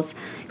girls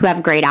who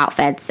have great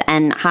outfits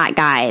and hot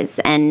guys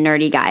and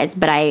nerdy guys.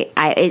 But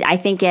I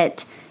think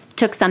it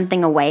took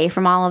something away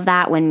from all of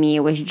that when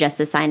Mia was just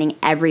assigning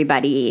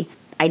everybody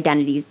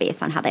identities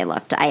based on how they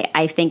looked.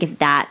 I think if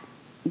that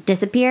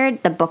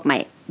disappeared, the book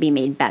might be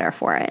made better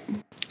for it.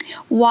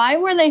 Why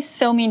were they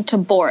so mean to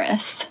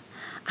Boris?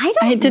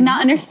 I did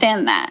not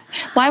understand that.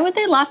 Why would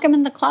they lock him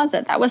in the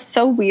closet? That was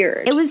so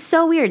weird. It was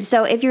so weird.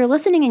 So if you're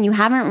listening and you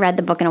haven't read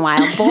the book in a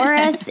while,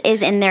 Boris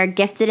is in their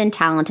gifted and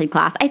talented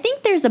class. I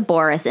think there's a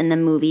Boris in the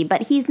movie,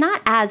 but he's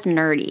not as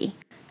nerdy.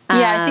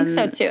 Yeah, I think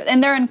so too.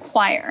 And they're in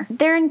choir.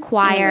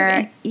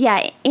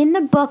 Yeah, in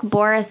the book,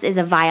 Boris is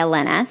a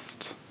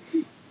violinist.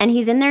 And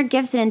he's in their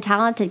gifted and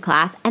talented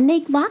class, and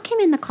they lock him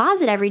in the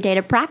closet every day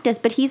to practice,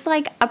 but he's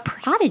like a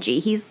prodigy.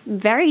 He's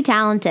very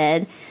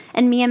talented,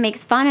 and Mia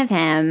makes fun of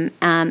him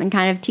and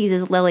kind of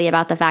teases Lily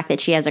about the fact that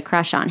she has a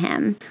crush on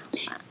him.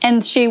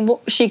 And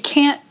she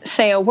can't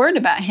say a word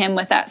about him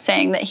without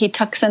saying that he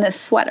tucks in his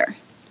sweater.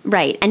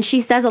 Right, and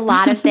she says a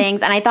lot of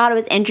things, and I thought it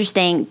was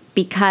interesting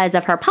because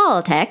of her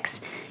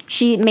politics.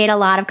 She made a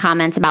lot of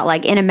comments about,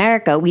 like, in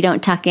America, we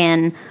don't tuck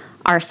in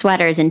our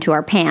sweaters into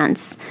our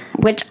pants,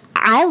 which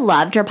I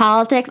loved her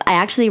politics. I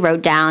actually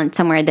wrote down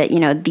somewhere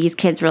that, these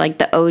kids were like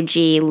the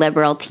OG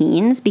liberal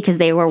teens because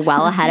they were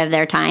well ahead of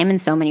their time in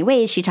so many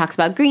ways. She talks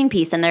about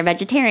Greenpeace and they're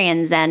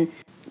vegetarians and,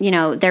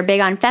 they're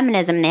big on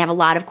feminism and they have a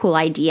lot of cool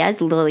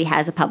ideas. Lily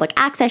has a public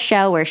access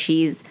show where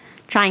she's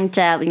trying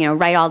to,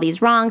 right all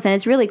these wrongs, and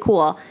it's really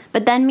cool.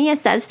 But then Mia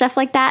says stuff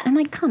like that, and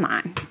I'm like, come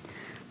on.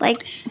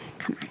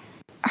 Come on.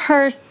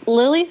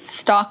 Lily's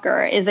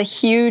stalker is a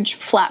huge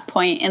flat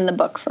point in the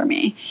book for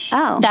me.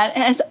 Oh.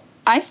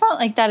 I felt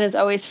like that has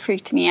always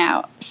freaked me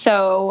out.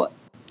 So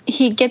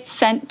he gets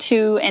sent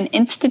to an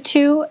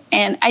institute,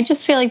 and I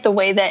just feel like the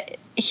way that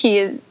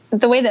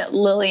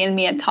Lily and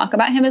Mia talk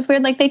about him is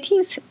weird. Like they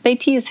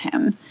tease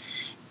him.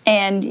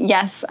 And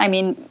yes, I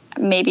mean,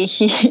 maybe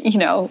he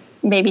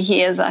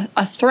is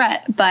a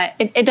threat, but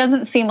it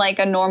doesn't seem like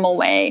a normal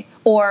way,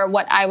 or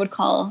what I would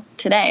call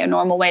today a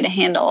normal way to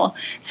handle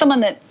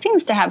someone that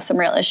seems to have some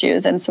real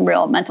issues and some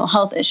real mental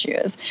health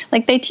issues.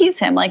 Like they tease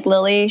him, like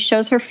Lily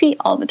shows her feet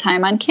all the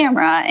time on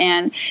camera.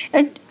 And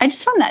I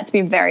just found that to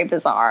be very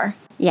bizarre.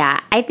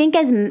 Yeah, I think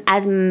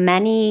as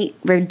many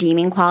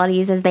redeeming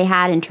qualities as they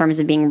had in terms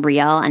of being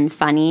real and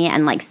funny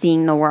and like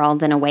seeing the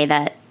world in a way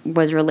that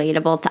was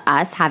relatable to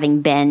us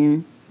having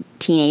been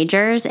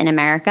teenagers in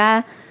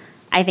America,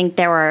 I think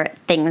there were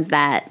things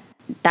that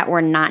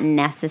were not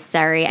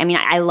necessary. I mean,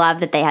 I love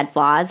that they had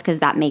flaws because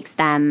that makes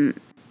them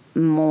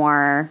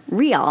more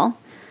real.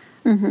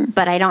 Mm-hmm.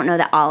 But I don't know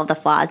that all of the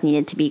flaws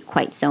needed to be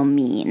quite so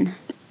mean.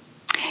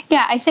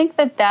 Yeah, I think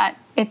that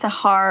it's a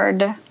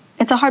hard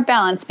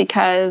balance,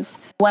 because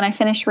when I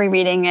finished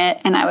rereading it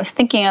and I was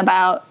thinking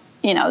about,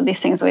 these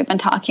things that we've been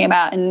talking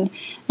about and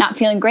not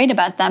feeling great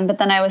about them, but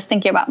then I was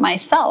thinking about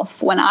myself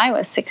when I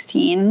was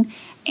 16,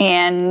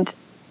 and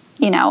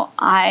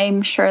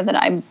I'm sure that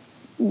I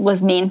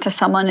was mean to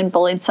someone and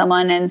bullied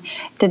someone and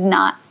did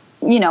not,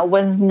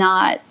 was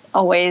not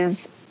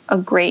always a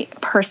great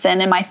person,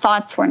 and my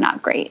thoughts were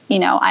not great.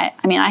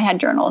 I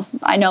had journals.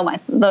 I know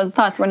those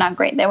thoughts were not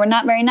great. They were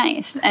not very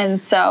nice. And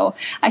so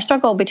I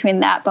struggle between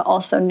that, but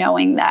also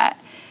knowing that,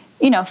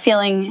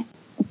 feeling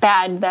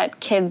bad that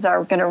kids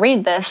are going to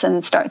read this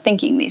and start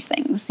thinking these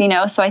things,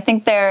 So I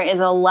think there is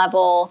a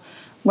level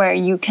where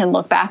you can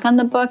look back on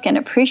the book and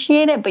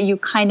appreciate it, but you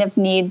kind of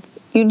need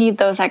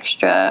those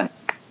extra,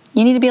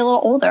 you need to be a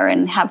little older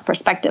and have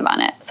perspective on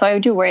it. So I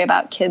do worry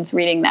about kids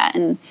reading that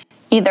and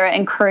either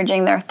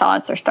encouraging their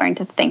thoughts or starting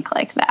to think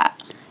like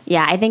that.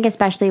 Yeah, I think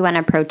especially when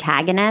a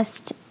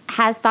protagonist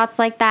has thoughts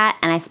like that,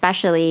 and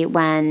especially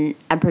when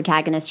a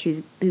protagonist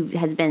who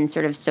has been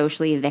sort of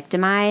socially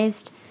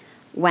victimized,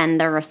 when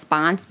the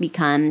response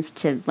becomes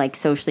to like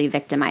socially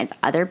victimize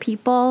other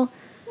people,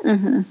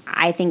 mm-hmm.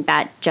 I think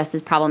that just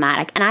is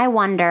problematic. And I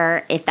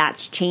wonder if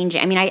that's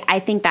changing. I mean, I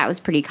think that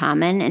was pretty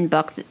common in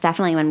books,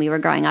 definitely when we were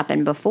growing up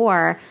and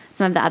before.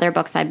 Some of the other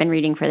books I've been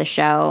reading for the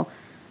show,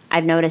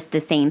 I've noticed the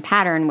same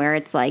pattern where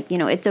it's like,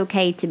 it's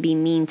okay to be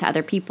mean to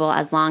other people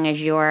as long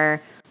as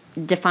you're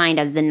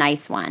defined as the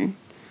nice one.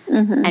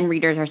 Mm-hmm. And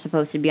readers are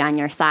supposed to be on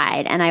your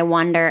side. And I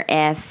wonder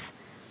if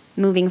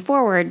moving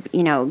forward,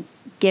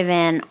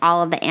 given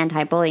all of the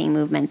anti-bullying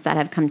movements that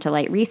have come to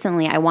light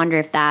recently, I wonder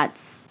if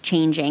that's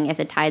changing, if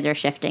the tides are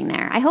shifting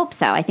there. I hope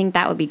so. I think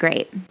that would be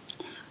great.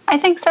 I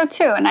think so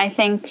too. And I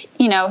think,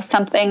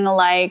 something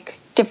like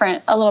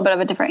a little bit of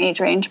a different age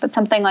range, but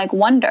something like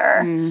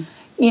Wonder,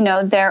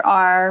 there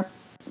are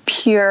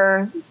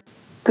pure,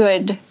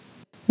 good,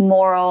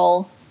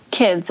 moral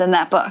kids in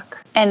that book.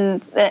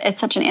 And it's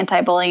such an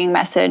anti-bullying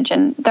message.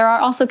 And there are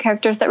also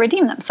characters that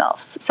redeem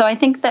themselves. So I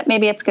think that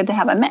maybe it's good to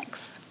have a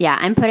mix. Yeah,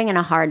 I'm putting in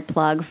a hard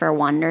plug for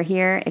Wonder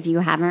here. If you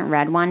haven't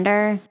read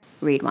Wonder,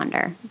 read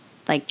Wonder.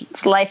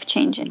 It's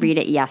life-changing. Read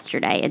it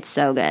yesterday. It's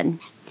so good.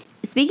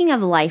 Speaking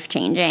of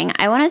life-changing,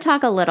 I want to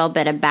talk a little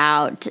bit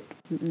about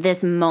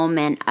this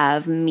moment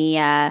of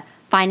Mia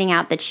finding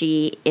out that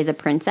she is a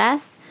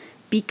princess,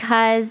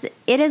 because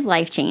it is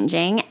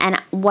life-changing. And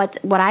what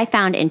I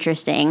found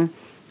interesting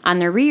on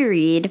the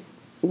reread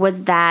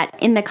was that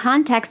in the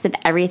context of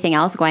everything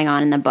else going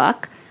on in the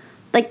book,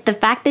 like the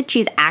fact that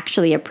she's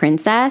actually a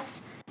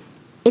princess,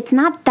 it's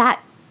not that,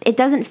 it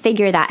doesn't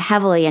figure that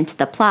heavily into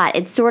the plot.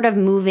 It's sort of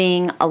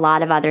moving a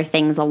lot of other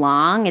things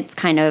along. It's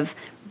kind of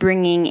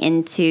bringing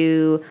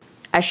into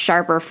a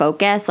sharper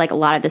focus, like a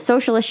lot of the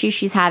social issues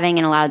she's having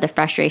and a lot of the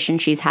frustration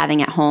she's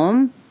having at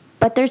home.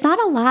 But there's not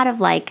a lot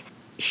of like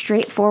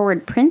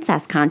straightforward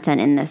princess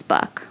content in this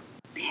book.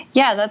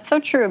 Yeah, that's so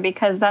true,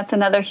 because that's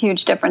another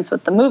huge difference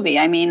with the movie.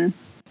 I mean,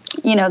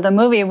 the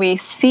movie, we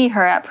see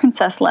her at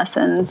princess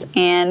lessons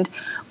and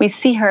we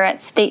see her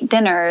at state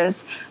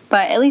dinners,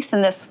 but at least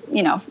in this,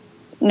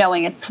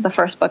 knowing it's the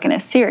first book in a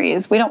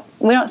series, we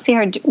don't see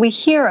her. We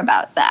hear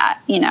about that,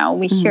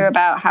 we hear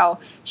about how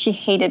she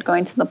hated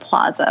going to the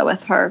plaza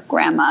with her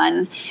grandma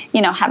and,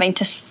 having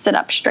to sit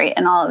up straight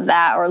and all of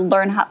that, or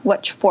learn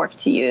which fork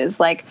to use.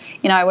 Like,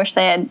 I wish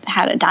they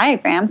had a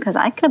diagram, because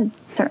I could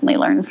certainly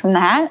learn from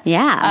that.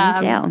 Yeah,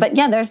 me too. But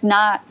yeah,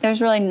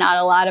 there's really not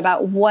a lot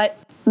about what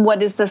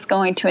is this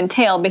going to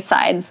entail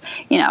besides,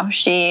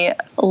 she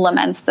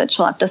laments that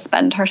she'll have to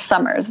spend her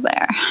summers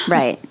there.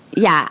 Right.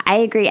 Yeah, I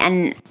agree.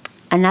 And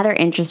another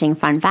interesting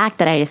fun fact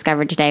that I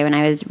discovered today when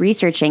I was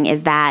researching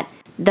is that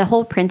the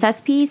whole princess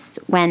piece,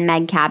 when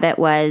Meg Cabot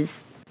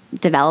was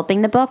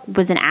developing the book,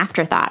 was an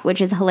afterthought,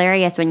 which is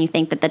hilarious when you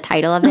think that the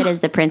title of it is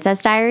The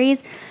Princess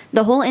Diaries.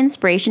 The whole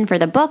inspiration for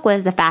the book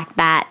was the fact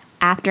that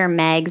after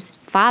Meg's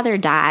father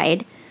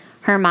died,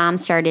 her mom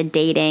started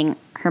dating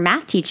her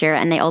math teacher,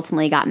 and they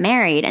ultimately got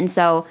married. And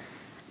so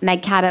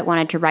Meg Cabot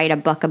wanted to write a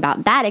book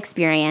about that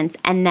experience,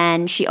 and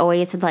then she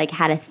always had like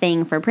had a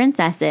thing for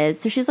princesses.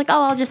 So she was like,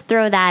 oh, I'll just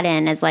throw that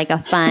in as like a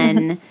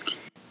fun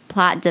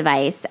plot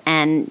device.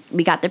 And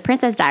we got the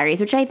Princess Diaries,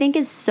 which I think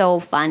is so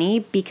funny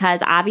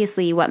because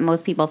obviously what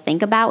most people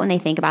think about when they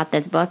think about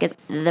this book is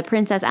the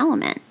princess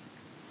element.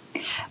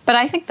 But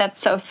I think that's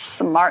so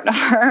smart of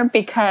her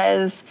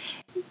because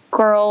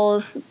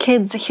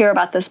kids hear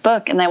about this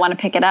book and they want to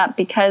pick it up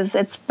because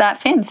it's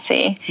that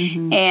fantasy.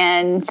 Mm-hmm.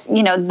 And,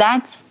 you know,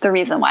 that's the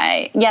reason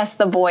why, yes,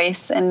 the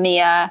voice and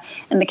Mia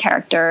and the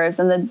characters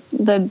and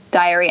the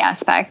diary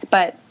aspect,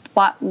 but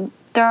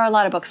there are a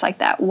lot of books like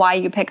that. Why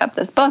you pick up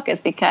this book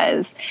is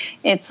because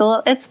it's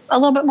a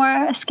little bit more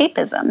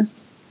escapism.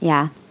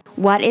 Yeah.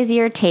 What is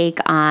your take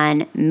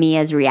on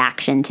Mia's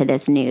reaction to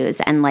this news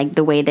and like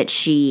the way that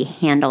she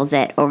handles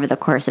it over the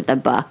course of the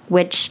book,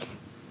 which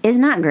is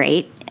not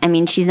great? I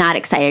mean, she's not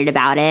excited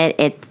about it.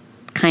 It's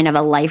kind of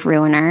a life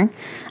ruiner.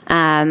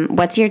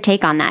 What's your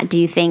take on that? Do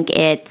you think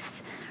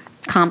it's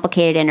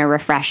complicated in a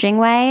refreshing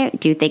way?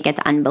 Do you think it's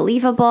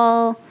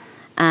unbelievable?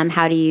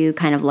 How do you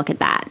kind of look at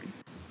that?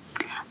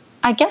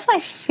 I guess I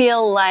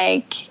feel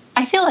like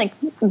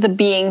the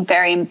being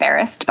very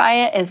embarrassed by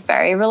it is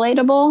very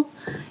relatable,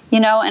 you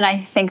know, and I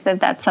think that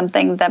that's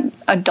something that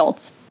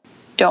adults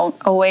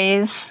wouldn't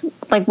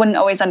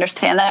always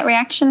understand that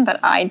reaction, but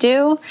I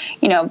do,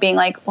 you know, being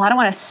like, well, I don't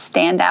want to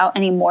stand out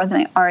any more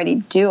than I already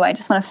do. I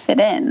just want to fit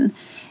in.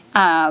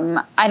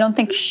 I don't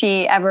think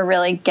she ever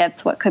really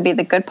gets what could be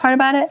the good part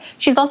about it.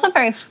 She's also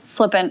very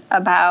flippant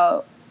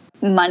about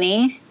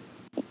money,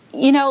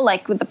 you know,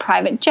 like with the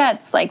private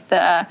jets, like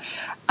the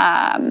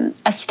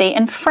estate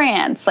in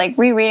France. Like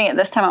rereading it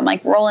this time, I'm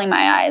like rolling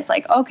my eyes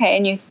like, okay,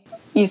 and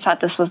you thought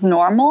this was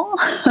normal?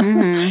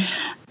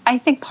 Mm-hmm. I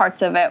think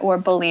parts of it were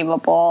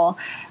believable.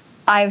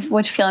 I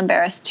would feel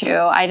embarrassed too.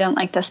 I didn't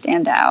like to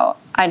stand out.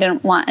 I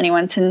didn't want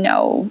anyone to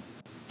know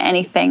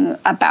anything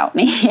about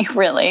me,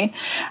 really.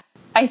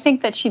 I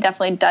think that she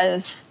definitely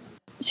does.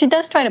 She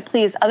does try to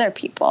please other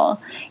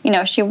people. You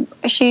know,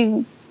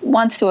 she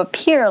wants to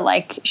appear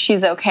like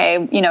she's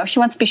okay. You know, she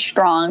wants to be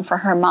strong for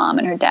her mom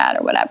and her dad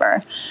or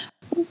whatever.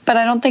 But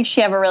I don't think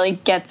she ever really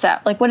gets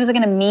at, like, what is it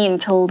going to mean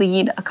to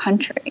lead a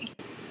country?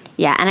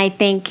 Yeah, and I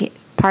think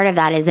part of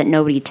that is that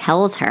nobody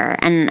tells her.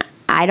 And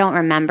I don't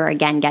remember,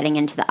 again, getting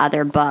into the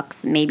other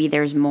books. Maybe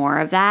there's more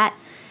of that.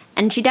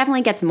 And she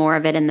definitely gets more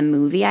of it in the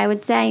movie, I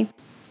would say.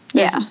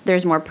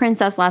 There's more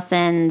princess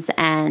lessons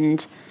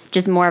and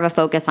just more of a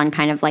focus on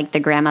kind of like the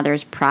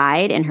grandmother's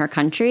pride in her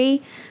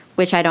country,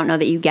 which I don't know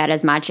that you get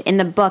as much. In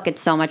the book,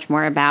 it's so much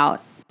more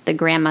about the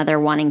grandmother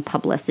wanting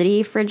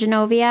publicity for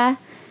Genovia.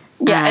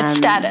 Yeah, it's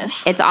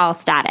status. It's all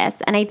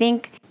status. And I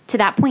think to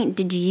that point,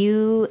 did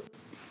you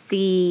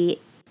see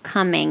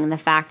coming the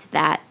fact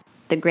that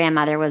the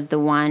grandmother was the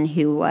one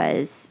who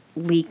was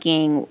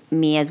leaking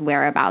Mia's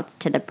whereabouts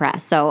to the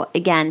press? So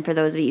again, for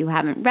those of you who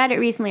haven't read it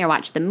recently or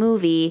watched the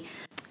movie,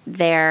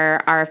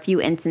 there are a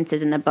few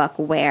instances in the book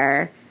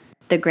where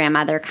the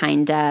grandmother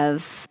kind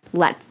of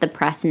lets the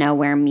press know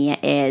where Mia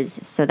is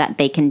so that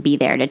they can be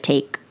there to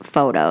take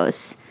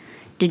photos.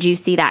 Did you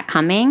see that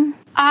coming?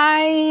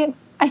 I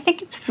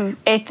think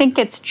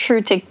it's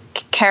true to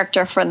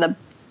character for the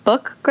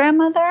book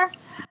grandmother.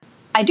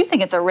 I do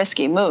think it's a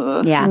risky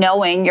move,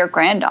 knowing your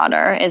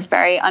granddaughter is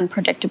very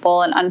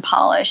unpredictable and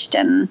unpolished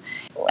and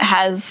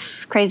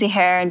has crazy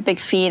hair and big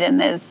feet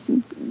and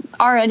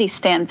already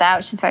stands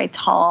out. She's very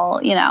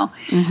tall, you know.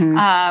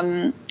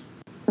 Mm-hmm.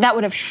 That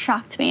would have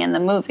shocked me in the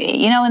movie.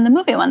 You know, in the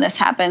movie when this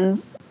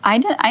happens, I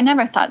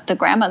never thought the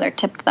grandmother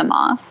tipped them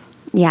off.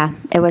 Yeah,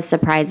 it was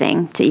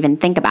surprising to even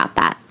think about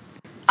that.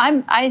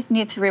 I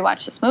need to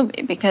rewatch this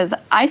movie because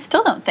I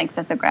still don't think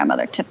that the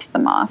grandmother tips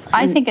them off.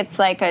 I think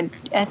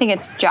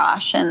it's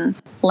Josh and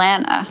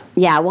Lana.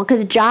 Yeah, well,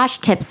 because Josh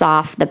tips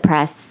off the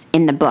press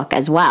in the book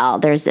as well.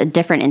 There's a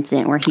different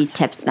incident where he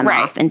tips them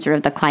off in sort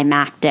of the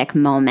climactic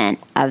moment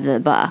of the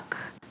book.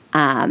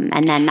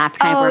 And then that's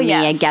kind of where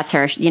Mia gets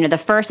her. You know, the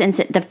first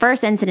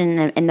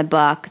incident in the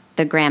book,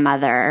 the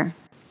grandmother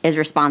is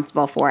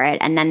responsible for it,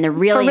 and then the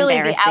really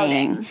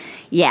embarrassing,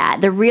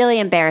 the really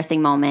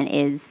embarrassing moment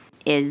is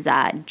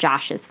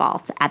Josh's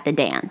fault at the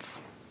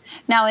dance.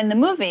 Now, in the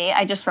movie,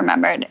 I just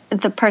remembered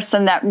the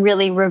person that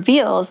really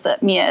reveals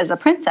that Mia is a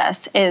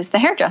princess is the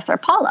hairdresser,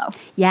 Paulo.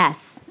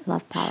 Yes,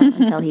 love Paulo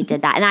until he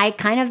did that. And I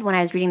kind of, when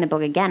I was reading the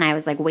book again, I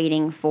was like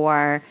waiting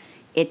for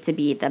it to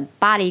be the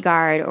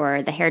bodyguard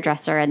or the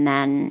hairdresser, and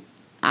then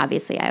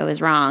obviously I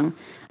was wrong.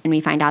 And we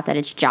find out that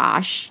it's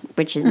Josh,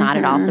 which is not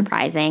at all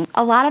surprising.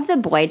 A lot of the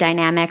boy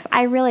dynamics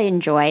I really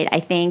enjoyed. I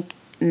think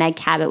Meg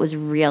Cabot was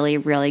really,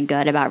 really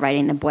good about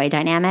writing the boy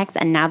dynamics.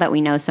 And now that we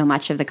know so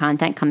much of the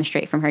content comes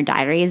straight from her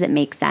diaries, it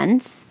makes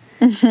sense.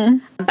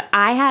 Mm-hmm. But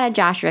I had a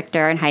Josh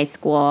Richter in high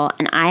school,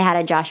 and I had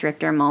a Josh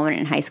Richter moment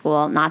in high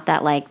school. Not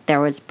that, like, there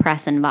was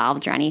press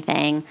involved or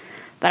anything,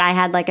 but I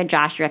had, like, a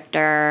Josh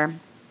Richter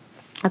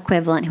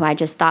equivalent who I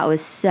just thought was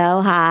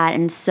so hot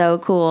and so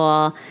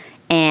cool.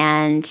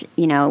 And,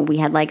 you know, we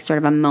had like sort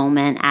of a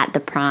moment at the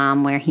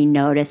prom where he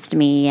noticed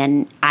me,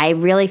 and I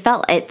really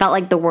felt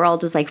like the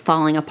world was like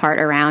falling apart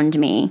around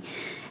me.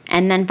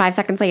 And then 5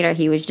 seconds later,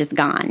 he was just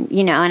gone,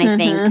 you know, and I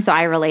think, so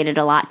I related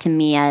a lot to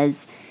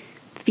Mia's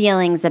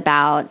feelings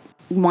about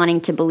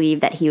wanting to believe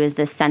that he was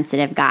this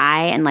sensitive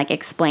guy and like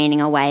explaining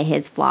away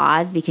his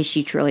flaws because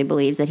she truly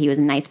believes that he was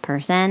a nice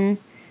person.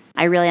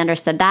 I really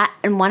understood that.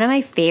 And one of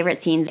my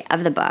favorite scenes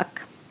of the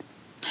book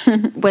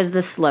was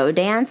the slow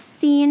dance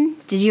scene.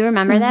 Did you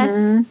remember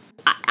this?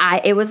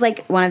 It was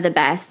like one of the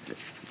best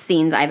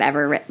scenes I've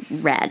ever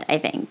read, I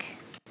think.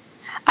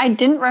 I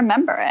didn't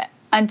remember it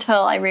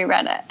until I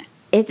reread it.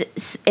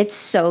 It's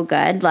so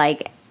good.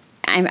 Like,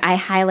 I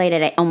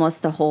highlighted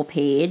almost the whole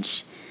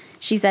page.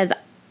 She says,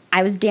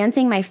 I was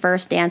dancing my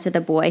first dance with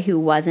a boy who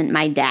wasn't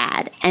my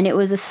dad, and it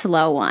was a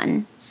slow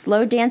one.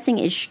 Slow dancing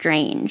is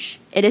strange.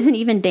 It isn't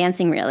even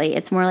dancing, really.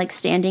 It's more like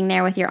standing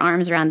there with your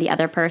arms around the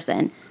other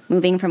person,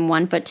 moving from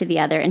one foot to the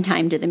other in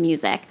time to the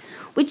music,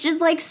 which is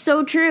like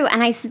so true,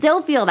 and I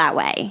still feel that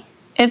way.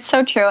 It's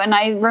so true, and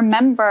I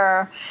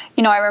remember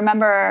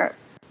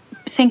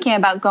thinking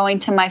about going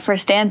to my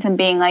first dance and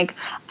being like,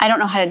 I don't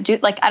know how to do,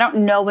 like, I don't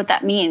know what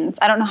that means.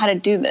 I don't know how to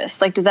do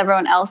this. Like, does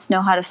everyone else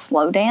know how to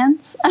slow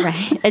dance?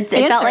 Right. It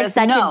felt like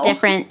such a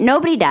different,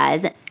 nobody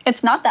does.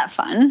 It's not that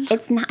fun.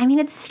 It's not, I mean,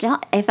 it's still,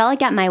 I felt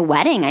like at my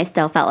wedding, I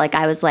still felt like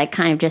I was like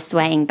kind of just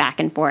swaying back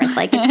and forth.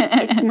 Like,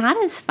 it's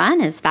not as fun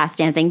as fast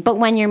dancing. But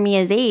when you're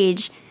Mia's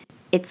age,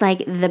 it's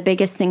like the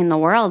biggest thing in the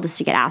world is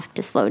to get asked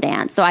to slow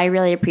dance. So I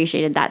really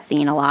appreciated that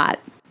scene a lot.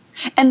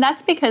 And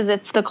that's because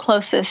it's the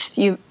closest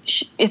you've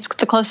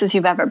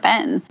ever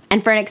been.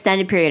 And for an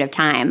extended period of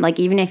time. Like,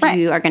 even if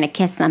you are going to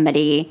kiss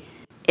somebody,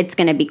 it's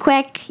going to be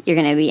quick. You're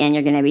going to be in,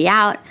 you're going to be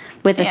out.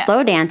 With a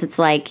slow dance, it's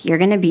like you're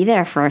going to be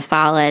there for a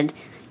solid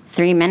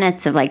 3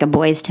 minutes of like a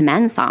Boys to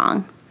Men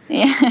song.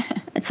 Yeah.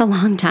 It's a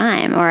long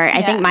time. Or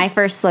I think my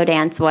first slow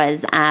dance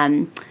was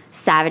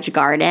Savage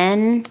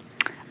Garden.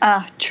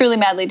 Truly,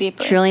 Madly,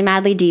 Deeply. Truly,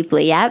 Madly,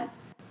 Deeply, yep.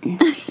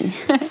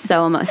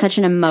 Such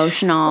an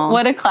emotional.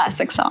 What a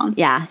classic song.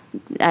 Yeah,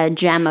 a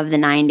gem of the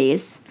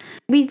 90s.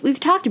 We've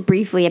talked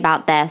briefly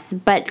about this,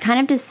 but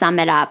kind of to sum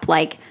it up,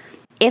 like,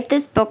 if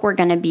this book were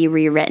going to be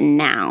rewritten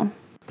now,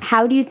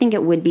 how do you think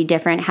it would be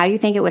different? How do you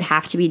think it would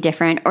have to be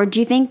different? Or do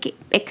you think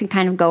it could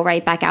kind of go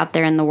right back out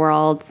there in the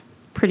world,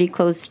 pretty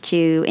close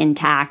to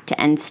intact,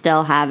 and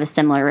still have a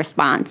similar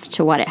response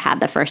to what it had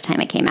the first time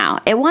it came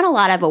out? It won a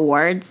lot of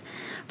awards.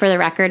 For the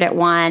record, it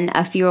won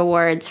a few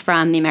awards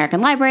from the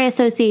American Library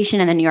Association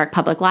and the New York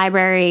Public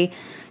Library.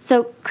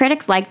 So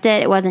critics liked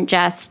it. It wasn't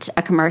just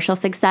a commercial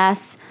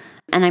success.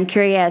 And I'm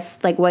curious,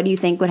 like, what do you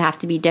think would have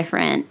to be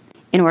different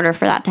in order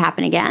for that to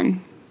happen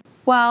again?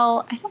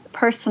 Well, I think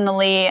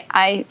personally,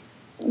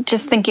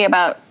 just thinking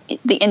about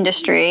the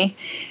industry,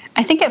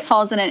 I think it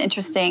falls in an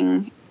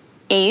interesting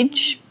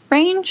age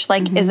range.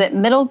 Like, is it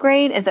middle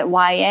grade? Is it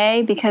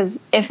YA? Because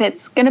if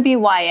it's going to be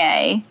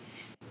YA,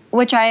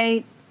 which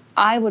I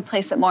would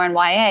place it more in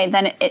YA,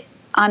 then it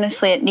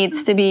honestly, it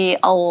needs to be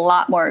a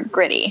lot more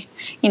gritty.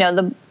 You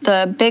know,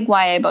 the big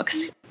YA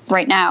books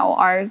right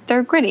now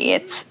they're gritty.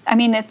 It's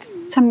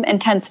some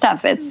intense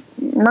stuff. It's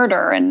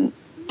murder and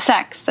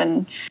sex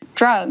and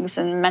drugs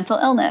and mental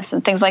illness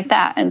and things like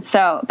that. And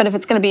so, but if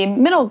it's going to be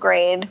middle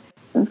grade,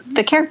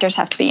 the characters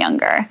have to be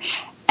younger.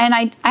 And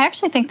I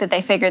actually think that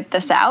they figured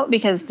this out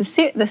because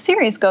the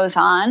series goes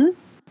on,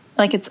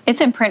 like it's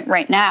in print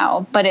right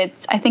now, but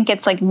I think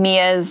it's like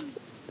Mia's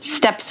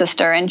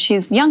stepsister and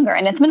she's younger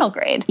and it's middle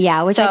grade.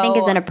 Yeah, which I think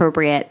is an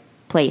appropriate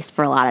place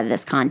for a lot of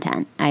this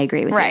content. I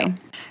agree with you.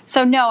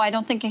 So no, I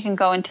don't think it could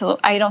go into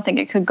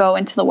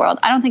the world.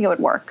 I don't think it would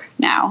work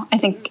now. I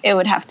think it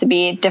would have to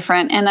be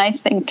different. And I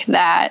think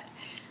that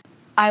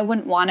I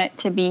wouldn't want it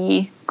to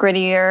be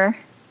grittier.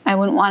 I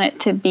wouldn't want it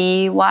to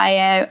be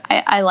YA.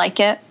 I like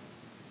it.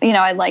 You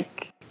know, I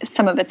like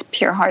some of its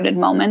pure-hearted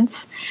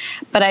moments,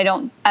 but I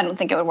don't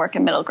think it would work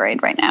in middle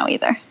grade right now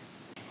either.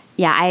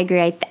 Yeah, I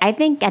agree. I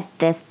think at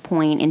this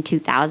point in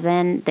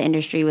 2000, the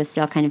industry was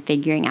still kind of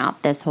figuring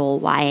out this whole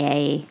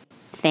YA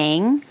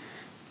thing,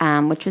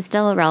 which was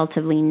still a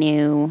relatively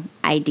new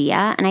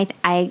idea. And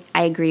I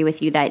agree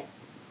with you that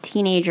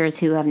teenagers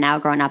who have now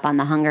grown up on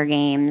the Hunger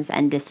Games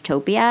and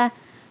dystopia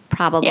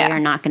probably are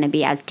not going to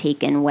be as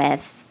taken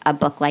with a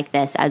book like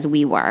this as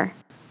we were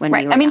when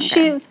we were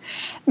younger.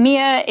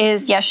 Mia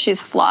is, yes,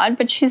 she's flawed,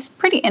 but she's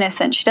pretty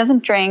innocent. She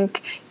doesn't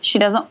drink. She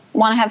doesn't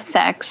want to have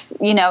sex.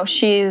 You know,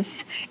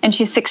 she's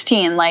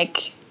 16.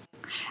 Like,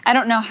 I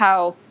don't know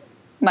how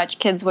much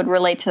kids would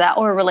relate to that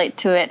or relate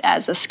to it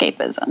as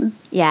escapism.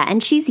 Yeah,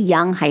 and she's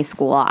young high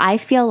school. I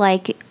feel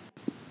like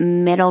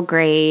middle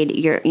grade,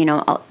 in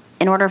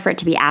order for it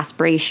to be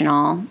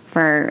aspirational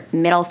for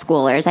middle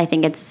schoolers, I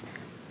think it's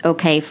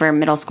okay for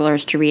middle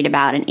schoolers to read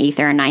about an 8th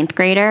or a 9th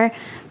grader,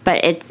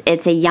 but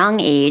it's a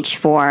young age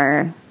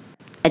for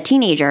a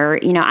teenager.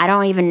 You know, I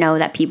don't even know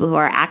that people who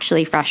are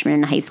actually freshmen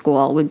in high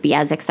school would be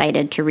as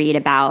excited to read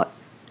about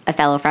a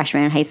fellow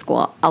freshman in high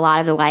school. A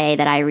lot of the YA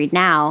that I read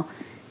now,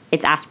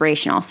 it's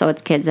aspirational, so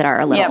it's kids that are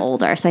a little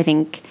older. So I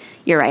think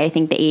you're right. I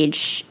think the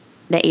age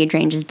the age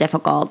range is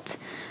difficult.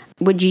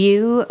 Would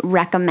you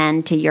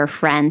recommend to your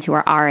friends who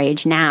are our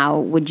age now,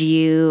 would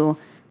you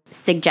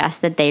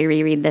suggest that they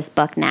reread this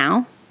book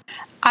now?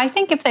 I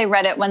think if they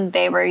read it when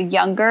they were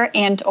younger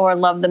and or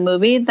loved the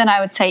movie, then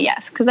I would say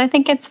yes, because I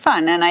think it's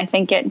fun and I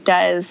think it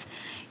does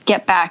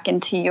get back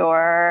into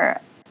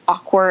your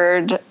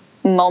awkward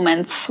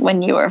moments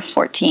when you were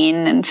 14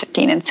 and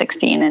 15 and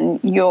 16, and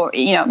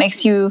it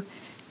makes you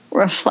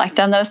reflect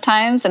on those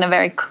times in a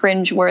very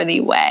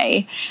cringeworthy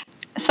way.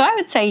 So I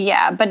would say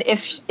yeah, but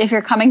if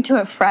you're coming to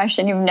it fresh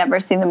and you've never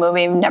seen the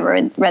movie, you've never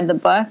read the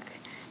book,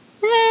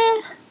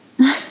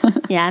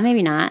 yeah,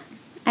 maybe not.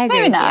 I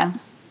agree with you.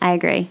 I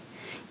agree.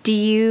 Do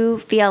you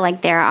feel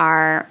like there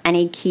are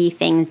any key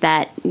things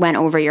that went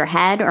over your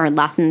head or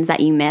lessons that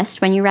you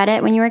missed when you read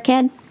it when you were a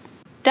kid?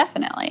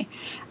 Definitely.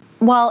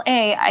 Well,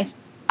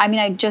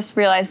 I just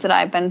realized that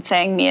I've been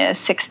saying Mia is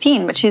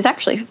 16, but she's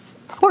actually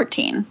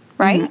 14,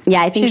 right? Mm-hmm.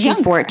 Yeah, I think she's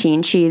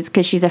 14.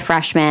 Because she's a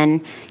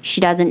freshman.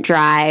 She doesn't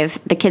drive.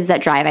 The kids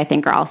that drive, I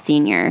think, are all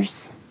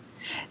seniors.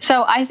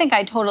 So I think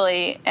I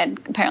totally, and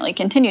apparently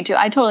continue to,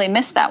 I totally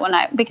missed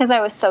that because I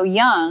was so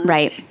young.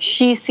 Right.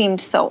 She seemed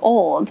so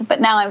old,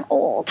 but now I'm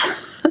old.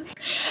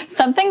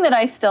 Something that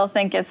I still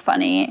think is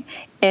funny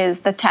is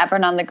the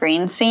Tavern on the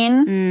Green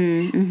scene.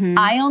 Mm-hmm.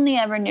 I only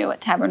ever knew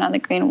what Tavern on the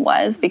Green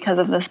was because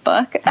of this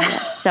book. Oh,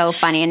 that's so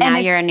funny. And now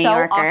you're a New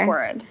Yorker. It's so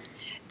awkward.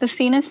 The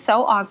scene is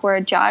so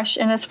awkward. Josh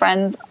and his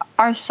friends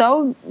are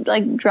so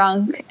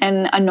drunk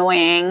and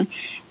annoying.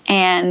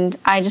 And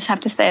I just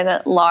have to say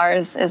that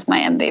Lars is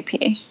my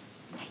MVP.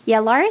 Yeah,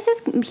 Lars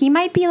he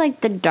might be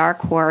the dark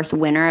horse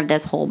winner of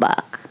this whole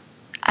book.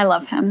 I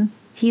love him.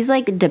 He's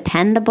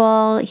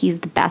dependable. He's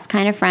the best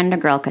kind of friend a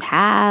girl could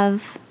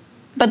have.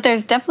 But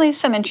there's definitely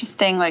some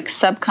interesting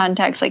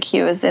subcontext.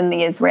 He was in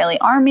the Israeli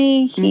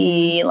army.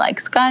 He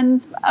likes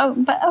guns. Oh,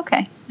 but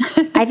okay.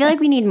 I feel like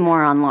we need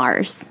more on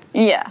Lars.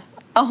 Yeah,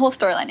 a whole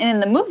storyline. And in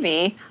the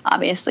movie,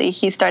 obviously,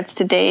 he starts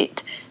to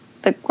date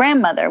the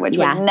grandmother, which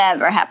would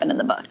never happen in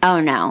the book. Oh,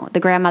 no. The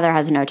grandmother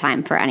has no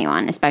time for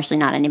anyone, especially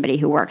not anybody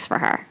who works for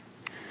her.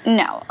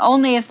 No,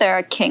 only if they're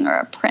a king or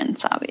a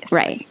prince, obviously.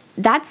 Right.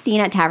 That scene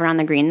at Tavern on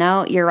the Green,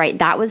 though, you're right.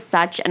 That was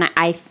such, and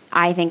I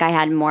think I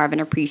had more of an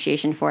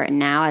appreciation for it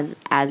now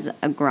as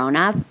a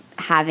grown-up,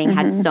 having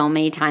had so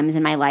many times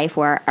in my life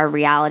where a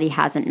reality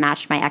hasn't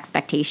matched my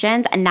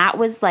expectations. And that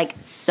was,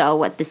 so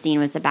what the scene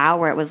was about,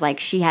 where it was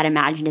she had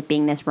imagined it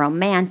being this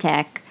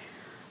romantic,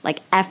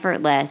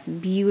 effortless,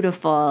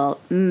 beautiful,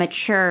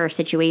 mature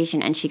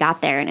situation, and she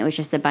got there, and it was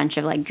just a bunch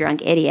of,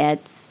 drunk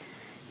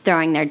idiots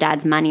throwing their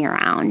dad's money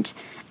around.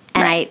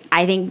 And right.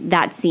 I think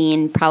that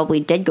scene probably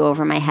did go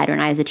over my head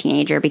when I was a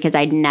teenager because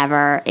I'd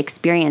never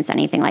experienced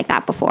anything like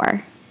that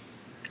before.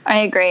 I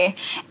agree.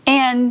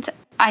 And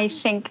I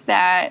think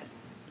that,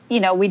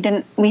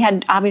 we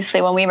had,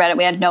 obviously, when we read it,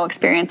 we had no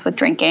experience with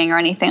drinking or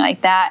anything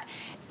like that.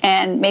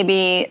 And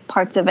maybe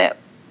parts of it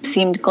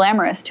seemed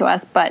glamorous to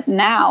us, but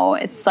now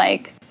it's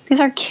these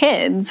are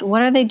kids.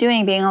 What are they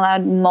doing being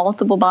allowed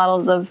multiple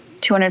bottles of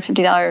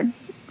 $250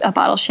 a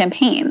bottle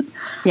champagne?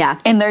 Yeah.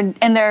 In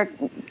their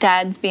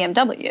dad's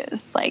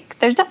BMWs.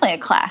 There's definitely a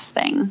class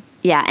thing.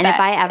 Yeah, and if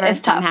I ever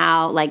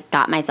somehow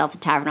got myself a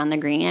Tavern on the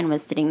Green and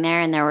was sitting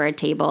there and there were a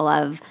table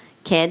of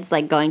kids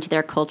going to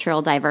their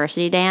cultural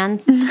diversity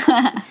dance,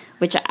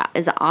 which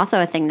is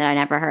also a thing that I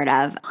never heard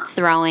of,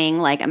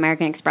 throwing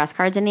American Express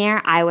cards in the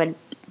air, I would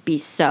be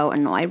so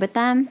annoyed with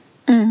them.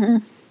 Mm-hmm.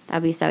 That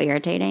would be so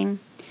irritating.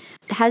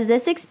 Has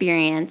this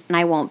experience, and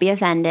I won't be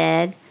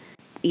offended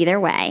either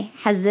way,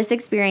 has this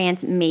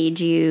experience made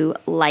you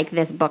like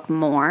this book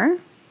more?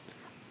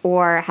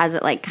 Or has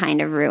it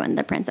kind of ruined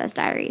the Princess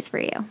Diaries for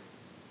you?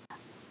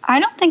 I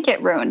don't think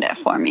it ruined it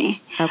for me.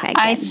 Okay, good.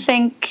 I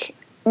think,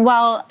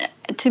 well,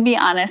 to be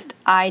honest,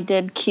 I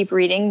did keep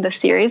reading the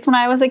series when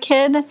I was a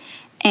kid,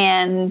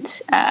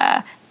 and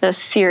the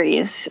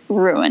series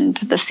ruined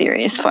the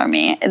series for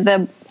me.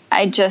 The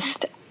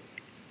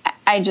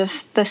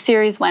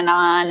series went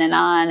on,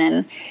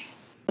 and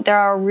there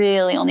are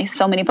really only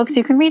so many books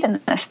you can read in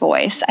this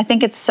voice. I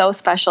think it's so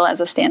special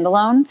as a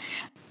standalone,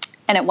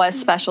 and it was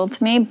special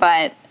to me,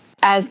 but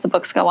as the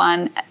books go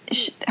on,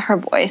 her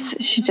voice,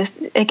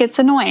 it gets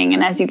annoying,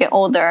 and as you get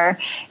older,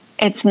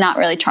 it's not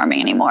really charming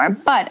anymore.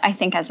 But I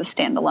think as a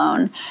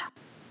standalone,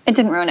 it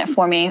didn't ruin it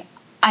for me.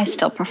 I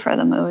still prefer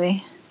the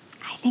movie.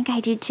 I think I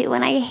do too,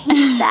 and I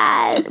hate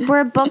that.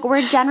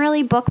 We're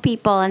generally book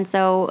people, and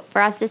so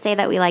for us to say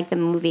that we like the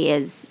movie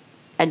is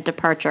a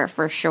departure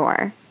for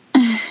sure.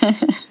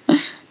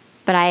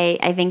 But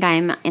I think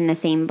I'm in the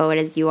same boat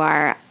as you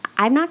are.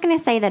 I'm not going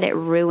to say that it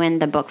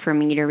ruined the book for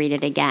me to read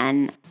it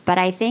again, but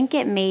I think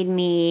it made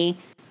me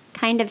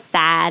kind of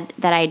sad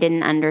that I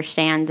didn't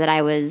understand that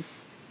I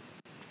was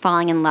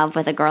falling in love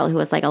with a girl who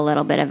was a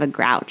little bit of a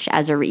grouch.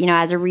 As a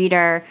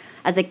reader,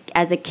 as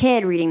a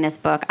kid reading this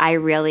book, I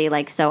really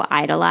so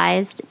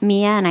idolized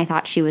Mia, and I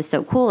thought she was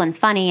so cool and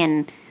funny,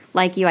 and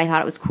like you, I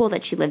thought it was cool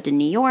that she lived in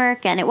New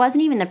York, and it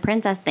wasn't even the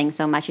princess thing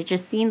so much. It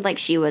just seemed like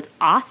she was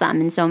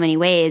awesome in so many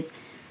ways,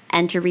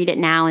 and to read it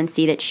now and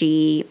see that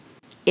she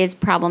is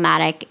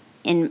problematic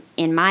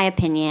in my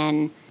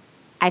opinion,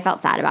 I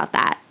felt sad about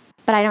that.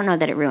 But I don't know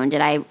that it ruined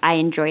it. I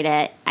enjoyed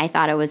it. I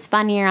thought it was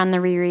funnier on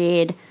the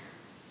reread.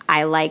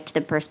 I liked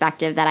the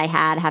perspective that I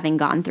had having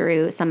gone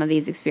through some of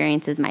these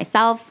experiences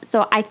myself.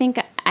 So I think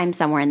I'm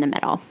somewhere in the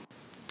middle.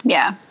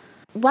 Yeah.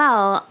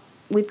 Well,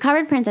 we've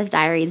covered Princess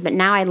Diaries, but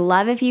now I'd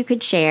love if you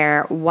could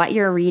share what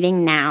you're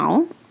reading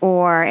now,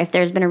 or if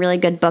there's been a really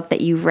good book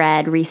that you've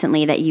read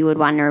recently that you would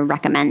want to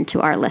recommend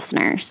to our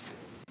listeners.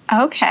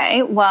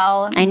 Okay,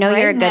 well, I know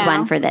you're a good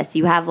one for this.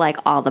 You have like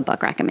all the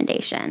book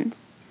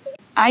recommendations.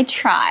 I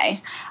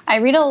try. I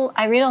read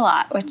a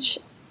lot, which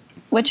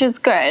is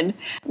good.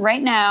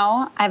 Right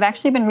now, I've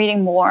actually been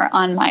reading more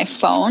on my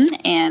phone,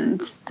 and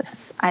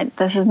this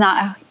is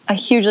not a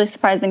hugely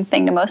surprising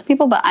thing to most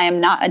people, but I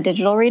am not a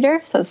digital reader,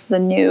 so this is a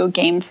new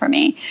game for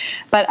me.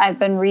 But I've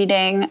been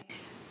reading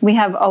We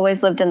Have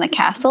Always Lived in the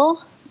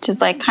Castle, which is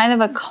like kind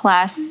of a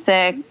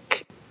classic,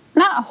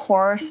 not a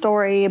horror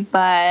story,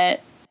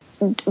 but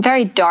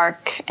very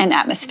dark and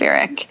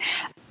atmospheric.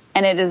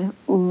 And it is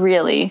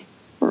really,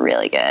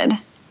 really good.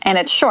 And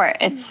it's short.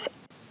 It's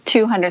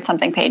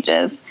 200-something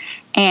pages.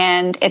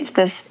 And it's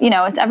this,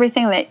 it's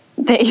everything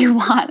that you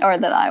want or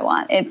that I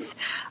want. It's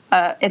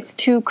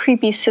two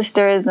creepy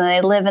sisters, and they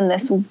live in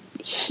this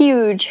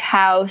huge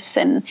house,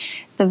 and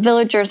the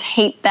villagers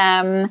hate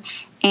them,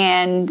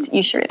 and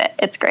you should read it.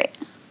 It's great.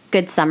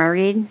 Good summer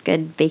read?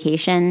 Good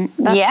vacation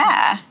book?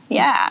 Yeah.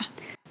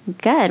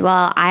 Good.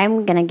 Well,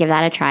 I'm going to give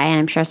that a try, and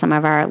I'm sure some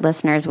of our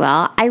listeners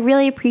will. I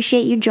really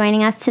appreciate you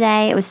joining us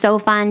today. It was so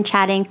fun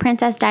chatting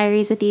Princess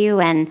Diaries with you,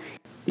 and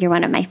you're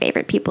one of my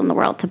favorite people in the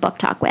world to book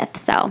talk with,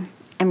 so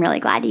I'm really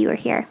glad you were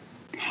here.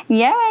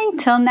 Yay.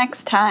 Till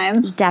next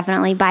time.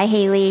 Definitely. Bye,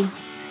 Haley.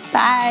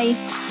 Bye.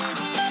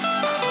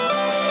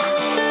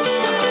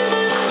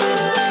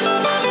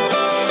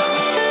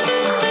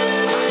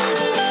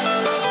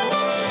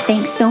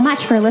 Thanks so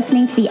much for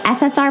listening to the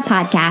SSR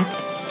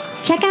Podcast.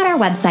 Check out our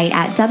website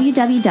at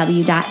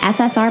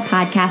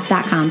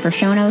www.ssrpodcast.com for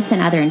show notes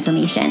and other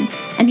information.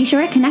 And be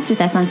sure to connect with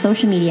us on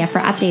social media for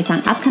updates on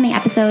upcoming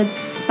episodes,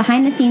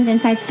 behind-the-scenes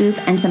inside scoop,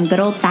 and some good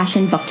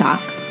old-fashioned book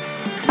talk.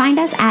 Find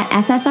us at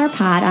SSR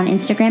Pod on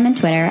Instagram and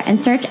Twitter,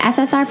 and search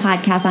SSR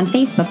Podcast on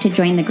Facebook to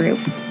join the group.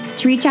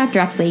 To reach out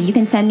directly, you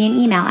can send me an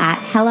email at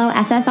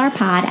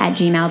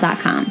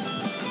hellossrpod@gmail.com.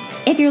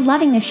 If you're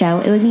loving the show,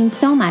 it would mean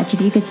so much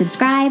if you could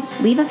subscribe,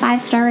 leave a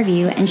 5-star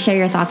review, and share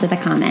your thoughts with a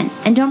comment.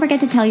 And don't forget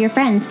to tell your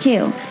friends,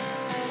 too.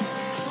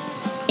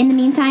 In the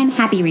meantime,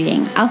 happy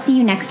reading. I'll see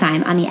you next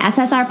time on the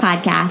SSR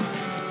Podcast.